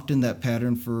been locked in that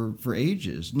pattern for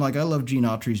ages. Like, I love Gene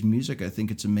Autry's music. I think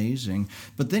it's amazing.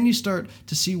 But then you start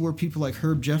to see where people like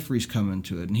Herb Jeffries come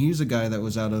into it. And he's a guy that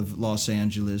was out of Los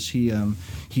Angeles. He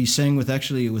sang with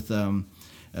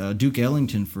Duke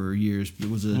Ellington for years. It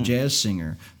was a jazz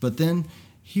singer. But then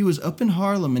he was up in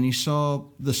Harlem, and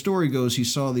the story goes, he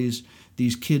saw these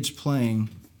kids playing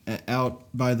out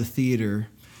by the theater,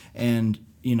 and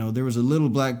there was a little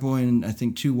black boy and I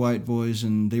think two white boys,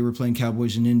 and they were playing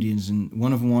cowboys and Indians, and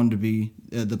one of them wanted to be,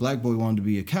 the black boy wanted to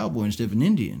be a cowboy instead of an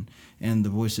Indian. And the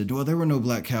boy said, well, there were no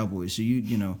black cowboys, so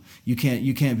you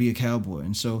can't be a cowboy.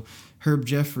 And so Herb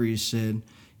Jeffries said,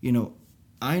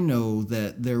 I know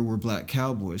that there were black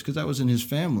cowboys because that was in his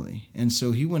family. And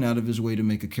so he went out of his way to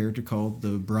make a character called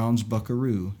the Bronze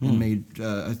Buckaroo and made,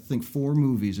 I think, 4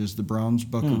 movies as the Bronze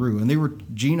Buckaroo. And they were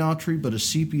Gene Autry, but a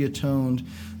sepia-toned,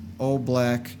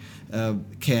 all-black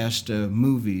cast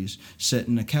movies set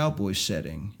in a cowboy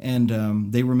setting.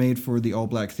 And they were made for the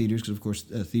all-black theaters because, of course,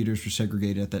 theaters were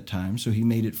segregated at that time. So he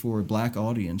made it for a black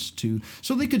audience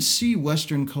so they could see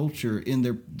Western culture in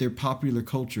their popular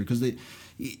culture. Because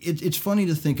it's funny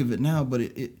to think of it now, but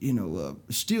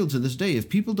still to this day, if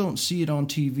people don't see it on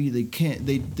TV,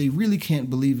 they really can't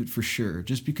believe it for sure.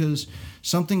 Just because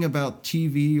something about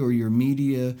TV or your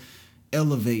media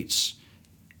elevates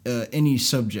any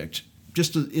subject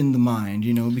just in the mind,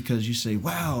 because you say,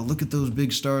 wow, look at those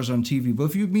big stars on TV. But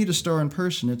if you meet a star in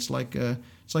person, it's like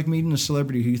meeting a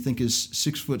celebrity who you think is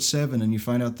 6'7" and you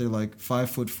find out they're like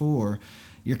 5'4".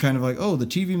 You're kind of like, oh, the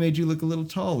TV made you look a little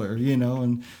taller,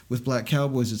 and with Black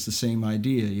Cowboys, it's the same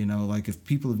idea, like if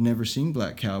people have never seen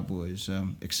Black Cowboys,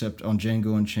 except on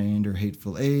Django Unchained or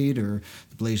Hateful Eight or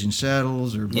The Blazing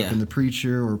Saddles or Book and the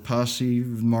Preacher or Posse,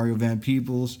 Mario Van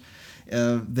Peebles,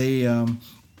 they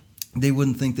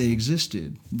wouldn't think they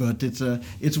existed. But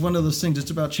it's one of those things. It's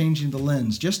about changing the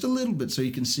lens just a little bit so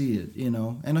you can see it,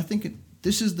 And I think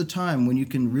this is the time when you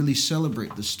can really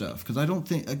celebrate this stuff. Because I don't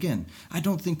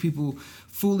think people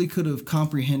fully could have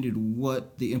comprehended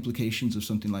what the implications of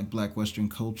something like Black Western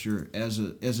culture as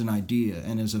an idea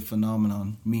and as a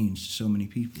phenomenon means to so many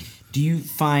people. Do you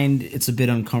find it's a bit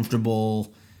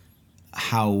uncomfortable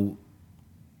how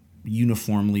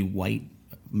uniformly white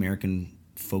American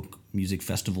folk music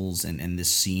festivals and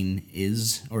this scene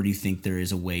is? Or do you think there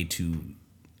is a way to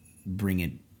bring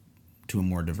it to a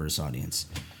more diverse audience?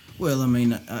 Well, I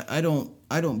mean, I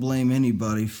don't blame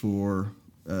anybody for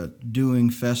doing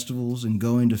festivals and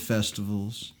going to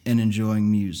festivals and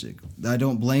enjoying music. I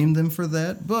don't blame them for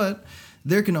that, but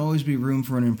there can always be room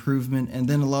for an improvement. And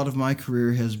then a lot of my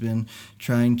career has been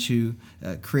trying to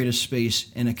create a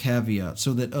space and a caveat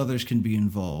so that others can be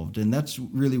involved. And that's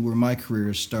really where my career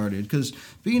has started. Because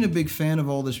being a big fan of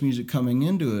all this music coming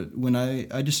into it, when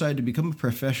I decided to become a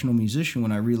professional musician,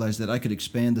 when I realized that I could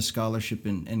expand the scholarship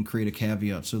and create a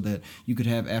caveat so that you could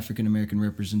have African-American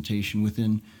representation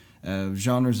within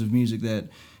genres of music that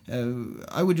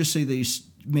I would just say they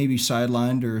maybe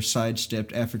sidelined or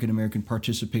sidestepped African-American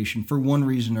participation for one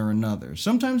reason or another.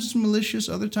 Sometimes it's malicious,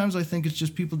 other times I think it's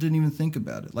just people didn't even think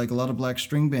about it. Like a lot of black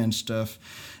string band stuff,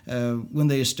 when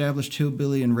they established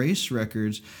hillbilly and race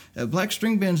records, black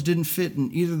string bands didn't fit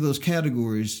in either of those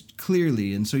categories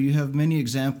clearly, and so you have many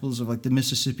examples of like the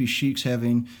Mississippi Sheiks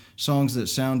having songs that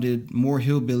sounded more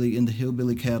hillbilly in the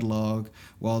hillbilly catalog,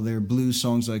 while their blues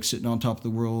songs like Sitting on Top of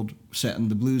the World sat in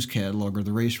the blues catalog or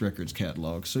the race records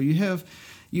catalog. So you have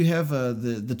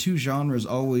the two genres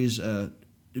always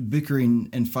bickering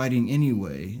and fighting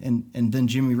anyway. And then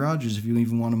Jimmy Rogers, if you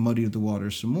even want to muddy the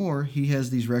water some more, he has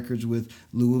these records with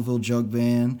Louisville Jug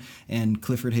Band and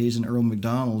Clifford Hayes and Earl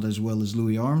McDonald, as well as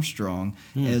Louis Armstrong,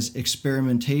 as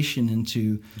experimentation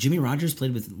into... Jimmy Rogers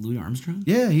played with Louis Armstrong?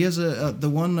 Yeah, he has the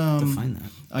one... Define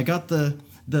that. I got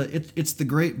it's the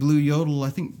Great Blue Yodel, I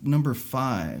think number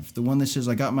 5. The one that says,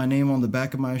 I got my name on the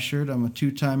back of my shirt, I'm a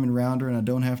 2-time rounder and I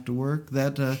don't have to work.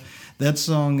 That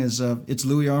song is, it's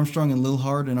Louis Armstrong and Lil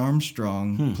Hart and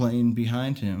Armstrong playing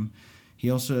behind him. He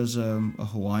also has a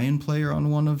Hawaiian player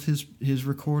on one of his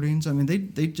recordings. I mean,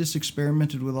 they just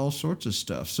experimented with all sorts of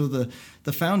stuff. So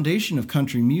the foundation of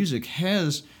country music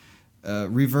has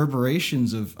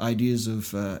reverberations of ideas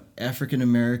of African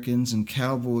Americans and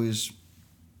cowboys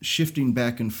shifting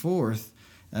back and forth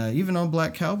Even on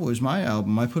Black Cowboys, my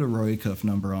album, I put a Roy Cuff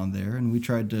number on there, and we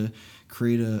tried to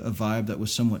create a vibe that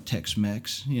was somewhat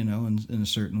Tex-Mex, in a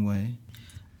certain way.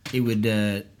 It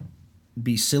would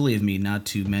be silly of me not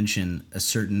to mention a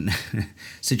certain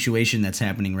situation that's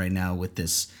happening right now with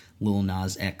this Lil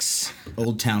Nas X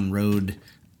Old Town Road.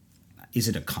 Is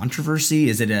it a controversy?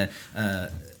 Is it a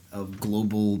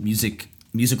global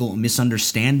musical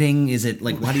misunderstanding? Is it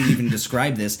like, how do you even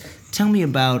describe this? Tell me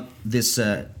about this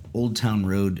Old Town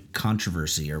Road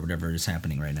controversy or whatever is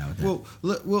happening right now with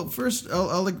that. Well, first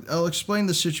I'll explain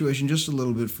the situation just a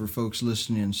little bit for folks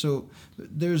listening. So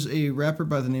there's a rapper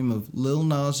by the name of Lil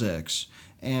Nas X,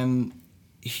 and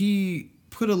he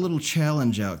put a little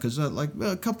challenge out because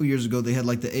a couple years ago they had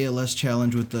like the ALS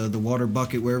challenge with the water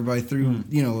bucket where everybody threw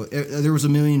there was a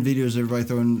million videos of everybody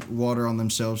throwing water on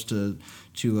themselves to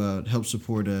help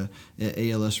support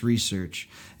ALS research.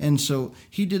 And so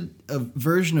he did a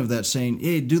version of that saying,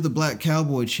 hey, do the Black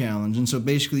Cowboy challenge. And so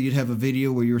basically you'd have a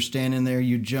video where you were standing there,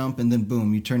 you jump, and then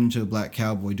boom, you turn into a black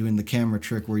cowboy doing the camera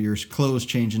trick where your clothes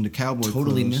change into cowboy clothes.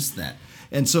 Totally missed that.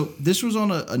 And so this was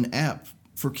on an app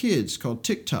for kids called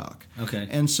TikTok. Okay.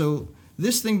 And so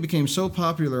this thing became so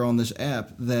popular on this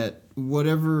app that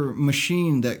whatever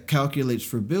machine that calculates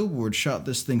for Billboard shot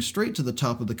this thing straight to the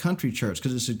top of the country charts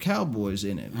because it said Cowboys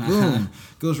in it. Boom.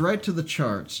 Goes right to the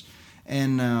charts.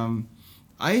 And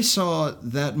I saw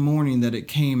that morning that it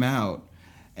came out.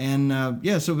 And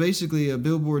so basically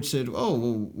Billboard said, oh,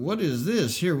 well, what is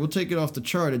this? Here, we'll take it off the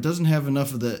chart. It doesn't have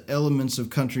enough of the elements of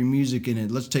country music in it.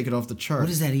 Let's take it off the chart. What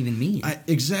does that even mean?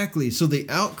 Exactly. So the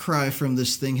outcry from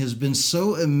this thing has been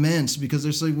so immense because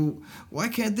they're saying, well, why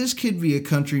can't this kid be a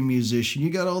country musician?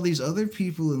 You got all these other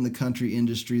people in the country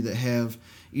industry that have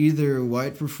either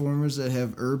white performers that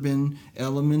have urban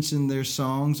elements in their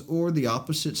songs, or the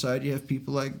opposite side, you have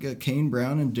people like Kane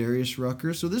Brown and Darius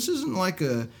Rucker. So this isn't like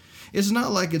it's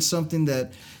not like it's something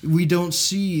that we don't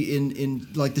see in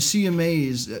like the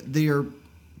CMAs. They are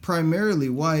primarily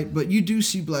white, but you do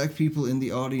see black people in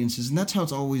the audiences, and that's how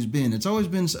it's always been. It's always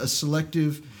been a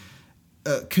selective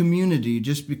community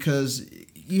just because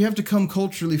you have to come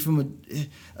culturally from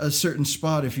a certain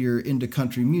spot if you're into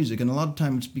country music, and a lot of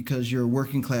times it's because you're a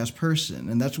working class person,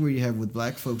 and that's where you have with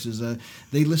black folks is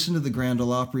they listen to the Grand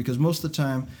Ole Opry because most of the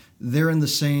time they're in the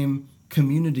same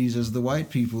communities as the white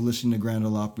people listening to Grand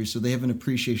Ole Opry, so they have an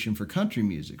appreciation for country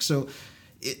music. So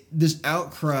this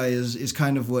outcry is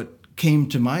kind of what came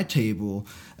to my table.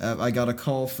 I got a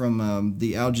call from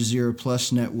the Al Jazeera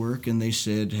Plus network, and they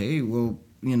said, hey, well,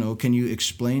 can you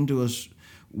explain to us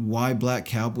why Black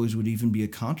Cowboys would even be a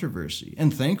controversy?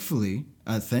 And thankfully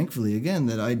again,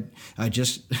 that I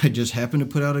just happened to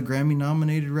put out a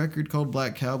Grammy-nominated record called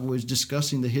Black Cowboys,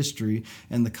 discussing the history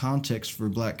and the context for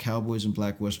Black Cowboys and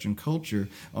Black Western culture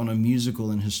on a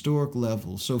musical and historic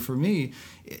level. So for me,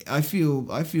 I feel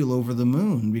over the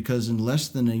moon because in less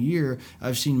than a year,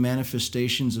 I've seen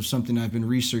manifestations of something I've been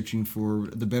researching for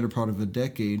the better part of a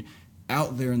decade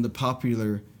out there in the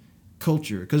popular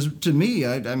culture. Because to me,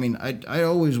 I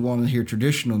always want to hear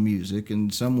traditional music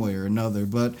in some way or another,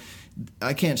 but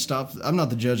I can't stop. I'm not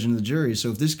the judge and the jury.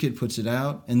 So if this kid puts it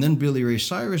out, and then Billy Ray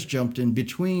Cyrus jumped in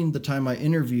between the time I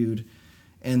interviewed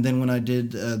and then when I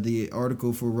did the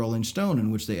article for Rolling Stone,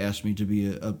 in which they asked me to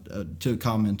be to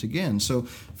comment again. So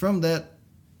from that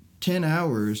 10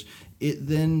 hours, it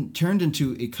then turned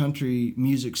into a country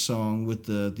music song with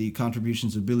the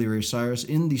contributions of Billy Ray Cyrus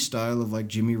in the style of like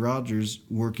Jimmy Rogers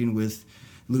working with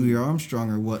Louis Armstrong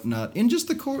or whatnot in just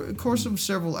the course of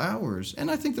several hours. And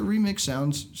I think the remix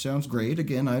sounds great.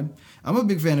 Again, I'm a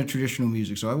big fan of traditional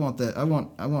music, so I want that. I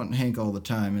want Hank all the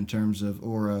time in terms of,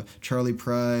 or Charlie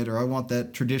Pride, or I want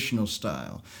that traditional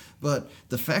style. But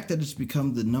the fact that it's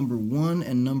become the number 1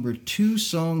 and number 2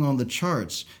 song on the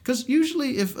charts, because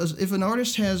usually if an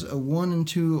artist has a 1 and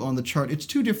 2 on the chart, it's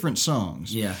 2 different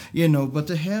songs. Yeah. But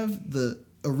to have the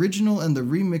original and the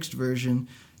remixed version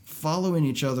following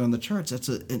each other on the charts,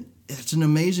 it's an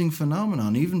amazing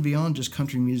phenomenon, even beyond just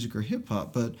country music or hip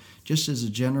hop, but just as a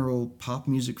general pop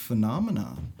music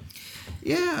phenomenon.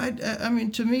 Yeah, I mean,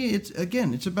 to me, it's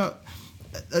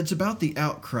about the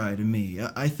outcry. To me,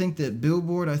 I think that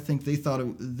Billboard, they thought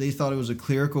it was a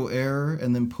clerical error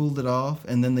and then pulled it off,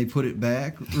 and then they put it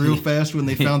back real fast when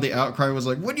they found the outcry was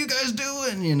like, "What are you guys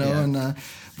doing?" Yeah. And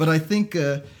but I think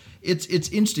it's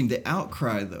interesting. The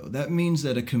outcry, though, that means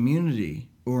that a community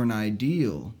or an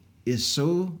ideal is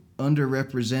so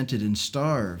underrepresented and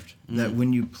starved that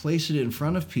when you place it in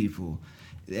front of people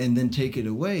and then take it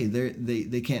away,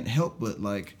 they can't help but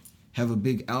like have a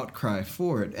big outcry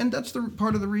for it. And that's the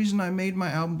part of the reason I made my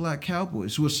album Black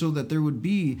Cowboys, was so that there would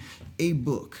be a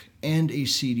book and a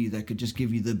CD that could just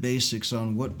give you the basics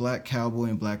on what black cowboy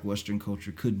and black Western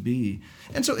culture could be.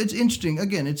 And so it's interesting.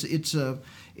 Again, it's interesting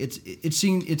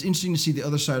to see the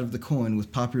other side of the coin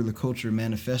with popular culture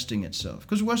manifesting itself,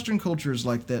 because Western culture is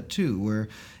like that too, where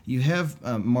you have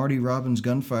Marty Robbins'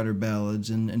 Gunfighter Ballads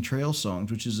and Trail Songs,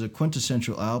 which is a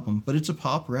quintessential album, but it's a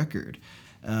pop record.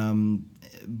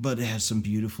 But it has some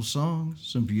beautiful songs,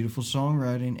 some beautiful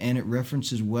songwriting, and it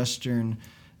references Western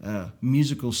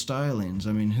musical stylings.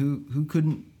 I mean,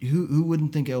 who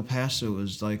wouldn't think El Paso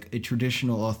is like a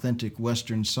traditional, authentic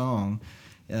Western song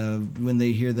when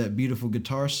they hear that beautiful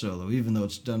guitar solo, even though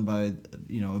it's done by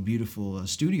a beautiful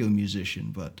studio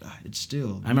musician, but it's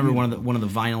still. I remember one of the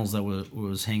vinyls that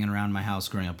was hanging around my house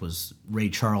growing up was Ray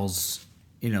Charles',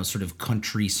 sort of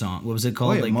country song. What was it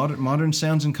called? Oh, yeah, modern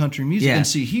sounds in country music. Yeah. And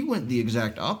see, he went the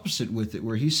exact opposite with it,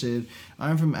 where he said,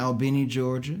 "I'm from Albany,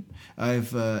 Georgia.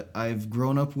 I've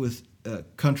grown up with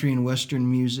country and Western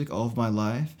music all of my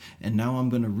life, and now I'm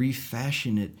going to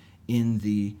refashion it in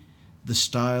the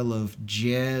style of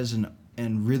jazz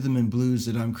and rhythm and blues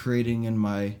that I'm creating in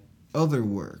my other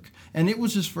work." And it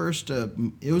was his first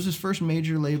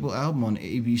major label album on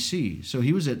ABC. So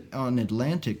he was on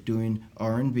Atlantic doing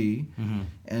R&B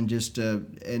and just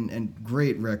and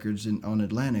great records on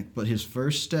Atlantic. But his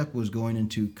first step was going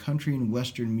into country and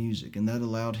Western music, and that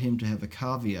allowed him to have a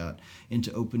caveat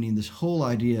into opening this whole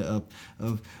idea up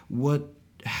of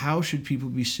how should people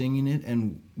be singing it,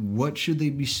 and what should they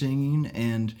be singing,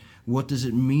 and what does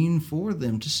it mean for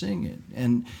them to sing it?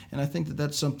 And I think that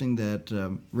that's something that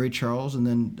Ray Charles and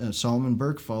then Solomon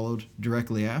Burke followed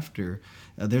directly after.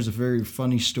 There's a very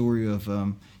funny story of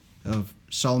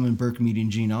Solomon Burke meeting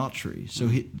Gene Autry.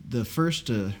 So the first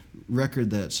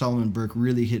record that Solomon Burke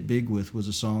really hit big with was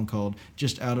a song called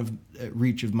 "Just Out of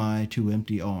Reach of My Two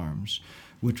Empty Arms,"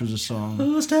 which was a song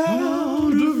just out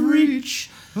of reach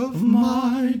of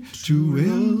my two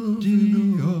empty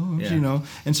arms,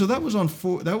 And so that was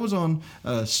on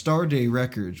Star Day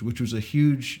Records, which was a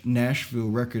huge Nashville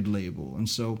record label. And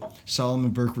so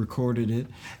Solomon Burke recorded it,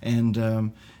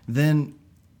 and then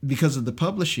because of the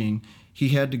publishing, he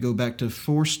had to go back to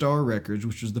 4 Star Records,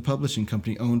 which was the publishing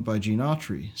company owned by Gene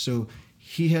Autry. So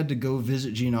he had to go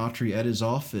visit Gene Autry at his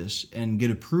office and get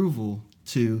approval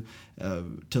to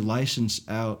license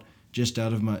out "Just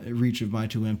Out of My Reach of My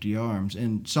Two Empty Arms."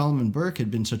 And Solomon Burke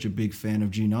had been such a big fan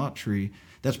of Gene Autry.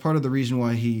 That's part of the reason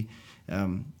why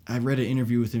I read an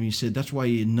interview with him. He said that's why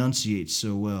he enunciates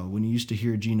so well. When he used to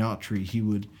hear Gene Autry, he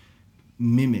would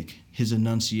mimic his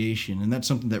enunciation. And that's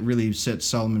something that really sets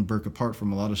Solomon Burke apart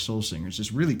from a lot of soul singers.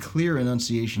 This really clear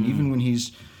enunciation, even when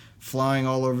he's flying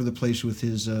all over the place with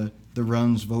his the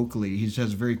runs vocally. He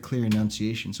has very clear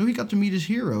enunciation. So he got to meet his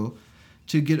hero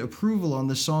to get approval on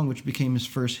this song, which became his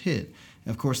first hit.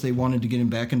 Of course, they wanted to get him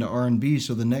back into R&B,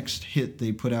 so the next hit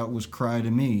they put out was "Cry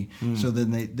to Me." So then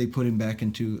they put him back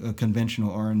into a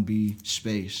conventional R&B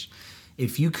space.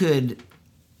 If you could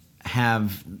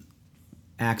have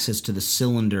access to the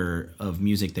cylinder of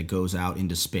music that goes out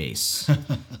into space,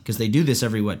 because they do this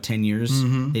every, 10 years?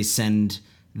 They send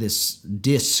this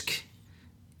disc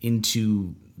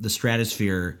into the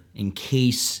stratosphere in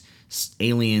case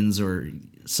aliens or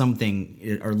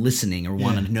something are listening or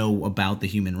want to know about the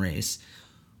human race.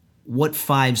 What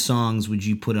 5 songs would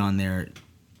you put on there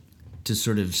to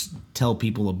sort of tell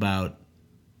people about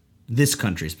this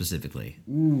country specifically?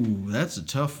 Ooh, that's a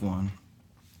tough one.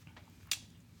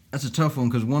 That's a tough one,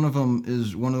 because one of them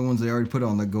is one of the ones they already put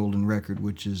on the golden record,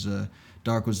 which is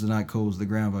 "Dark Was the Night, Cold Was the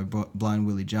Ground" by Blind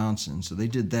Willie Johnson. So they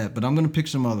did that, but I'm going to pick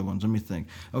some other ones. Let me think.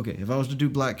 Okay, if I was to do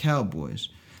Black Cowboys,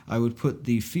 I would put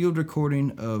the field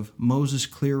recording of Moses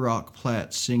Clear Rock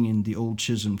Platt singing "The Old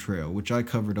Chisholm Trail," which I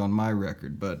covered on my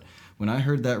record. But when I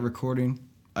heard that recording,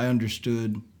 I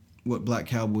understood what Black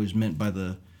Cowboys meant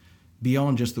by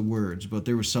beyond just the words, but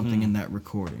there was something in that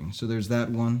recording. So there's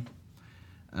that one.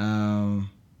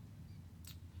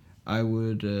 I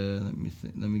would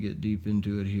let me get deep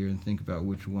into it here and think about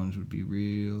which ones would be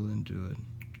real into it.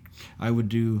 I would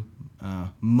do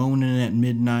 "Moanin' at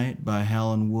Midnight" by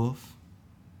Howlin' Wolf.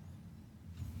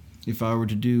 If I were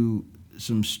to do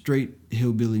some straight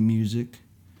hillbilly music,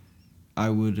 I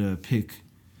would pick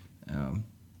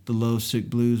 "The Love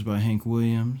Sick Blues" by Hank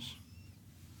Williams.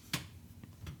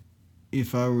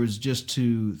 If I was just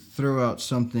to throw out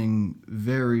something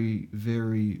very,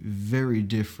 very, very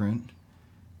different,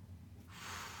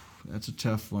 That's a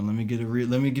tough one. I'm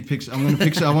gonna pick. I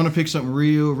want to pick something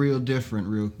real different.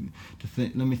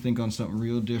 Let me think on something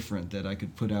real different that I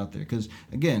could put out there. Because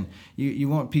again, you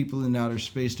want people in outer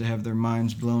space to have their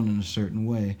minds blown in a certain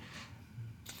way.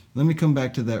 Let me come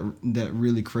back to that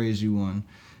really crazy one.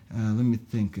 Let me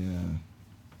think.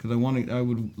 Because I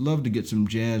would love to get some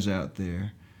jazz out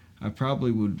there. I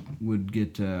probably would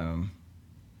get the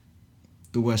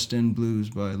West End Blues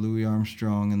by Louis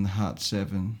Armstrong and the Hot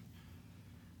Seven.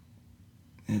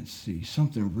 Let's see,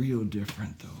 something real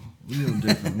different though. Real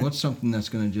different. What's something that's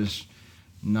gonna just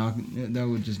knock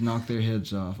their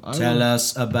heads off? Tell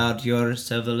us about your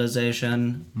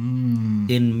civilization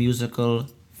in musical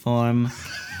form.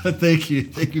 Thank you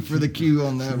for the cue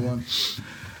on that one.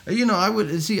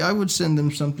 I would send them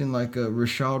something like a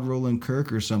Rashad Roland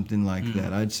Kirk or something like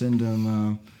that. I'd send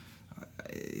them,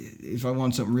 if I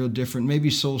want something real different, maybe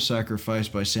Soul Sacrifice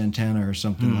by Santana or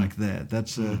something like that.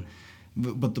 That's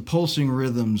but the pulsing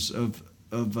rhythms of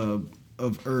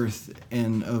Earth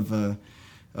and of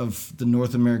the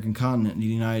North American continent, the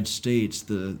United States,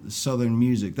 the Southern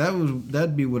music.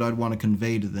 That'd be what I'd want to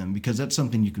convey to them, because that's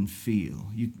something you can feel.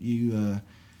 You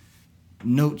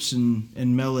notes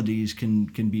and melodies can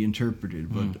be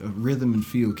interpreted, but rhythm and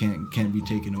feel can't be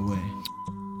taken away.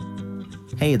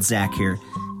 Hey, it's Zach here.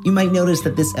 You might notice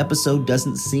that this episode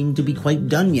doesn't seem to be quite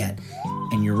done yet,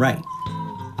 and you're right.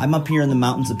 I'm up here in the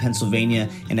mountains of Pennsylvania,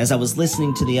 and as I was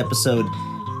listening to the episode,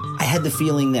 I had the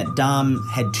feeling that Dom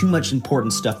had too much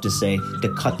important stuff to say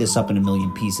to cut this up in a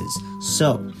million pieces.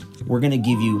 So, we're going to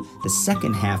give you the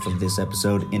second half of this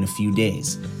episode in a few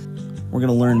days. We're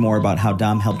going to learn more about how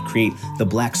Dom helped create the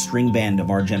black string band of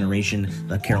our generation,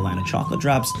 the Carolina Chocolate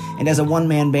Drops, and as a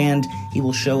one-man band, he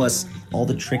will show us all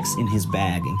the tricks in his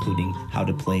bag, including how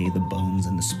to play the bones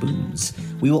and the spoons.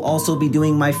 We will also be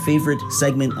doing my favorite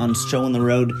segment on Show on the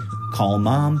Road, Call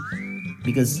Mom,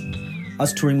 because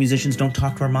us touring musicians don't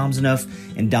talk to our moms enough,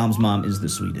 and Dom's mom is the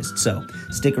sweetest. So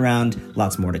stick around,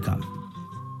 lots more to come.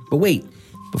 But wait,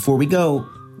 before we go,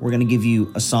 we're going to give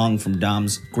you a song from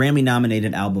Dom's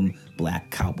Grammy-nominated album,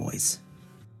 Black Cowboys.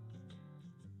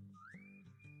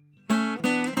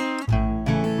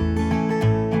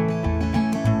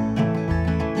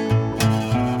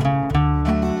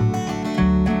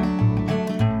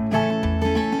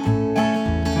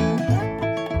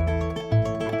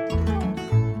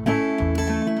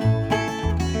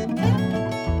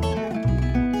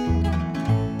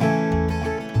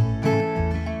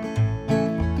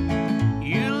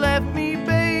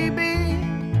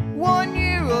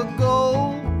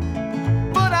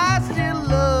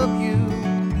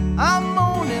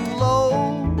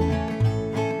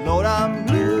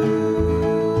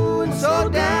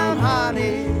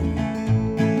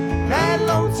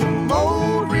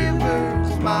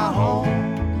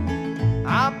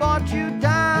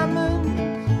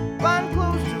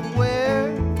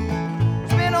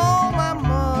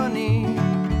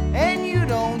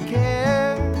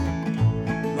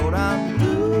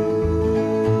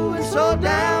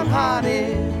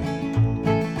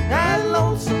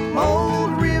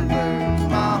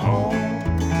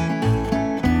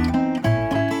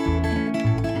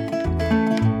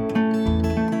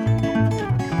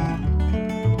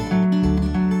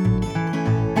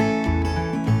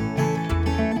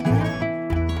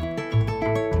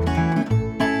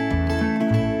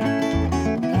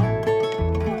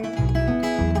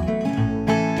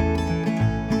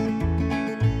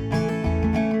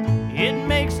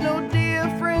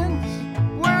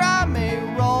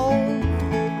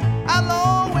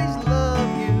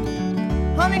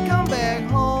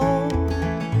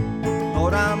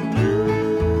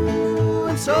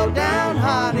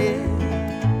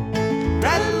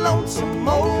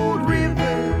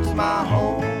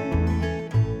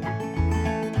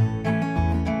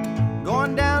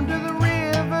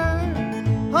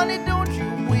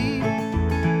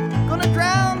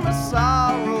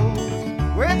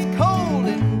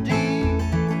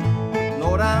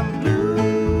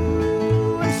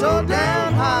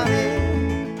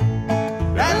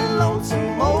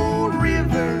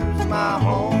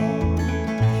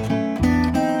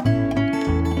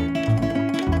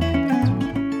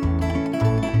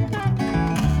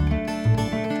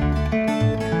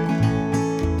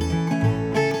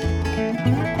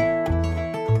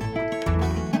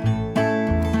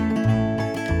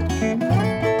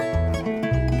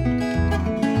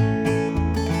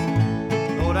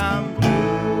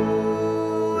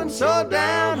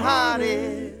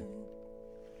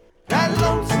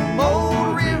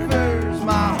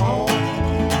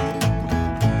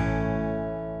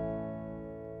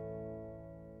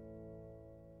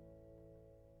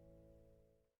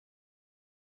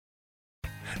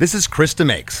 This is Krista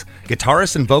Makes,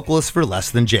 guitarist and vocalist for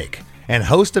Less Than Jake, and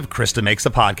host of Krista Makes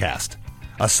a Podcast,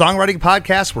 a songwriting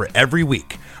podcast where every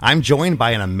week I'm joined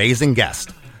by an amazing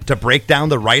guest to break down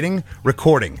the writing,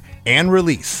 recording, and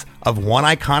release of one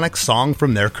iconic song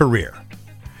from their career.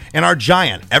 In our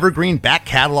giant evergreen back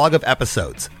catalog of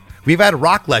episodes, we've had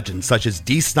rock legends such as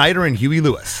Dee Snider and Huey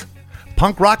Lewis,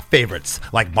 punk rock favorites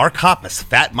like Mark Hoppus,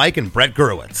 Fat Mike, and Brett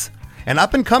Gurewitz, and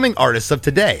up-and-coming artists of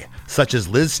today such as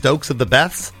Liz Stokes of the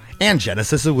Beths and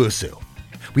Genesis Owusu.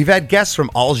 We've had guests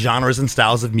from all genres and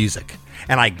styles of music,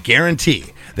 and I guarantee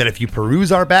that if you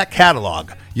peruse our back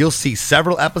catalog, you'll see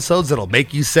several episodes that'll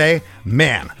make you say,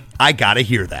 man, I gotta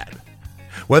hear that.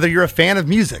 Whether you're a fan of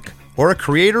music or a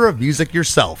creator of music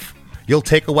yourself, you'll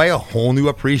take away a whole new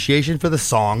appreciation for the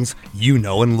songs you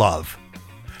know and love.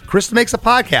 Krista Makes a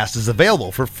Podcast is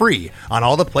available for free on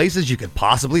all the places you could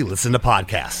possibly listen to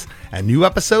podcasts, and new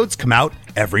episodes come out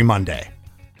every Monday.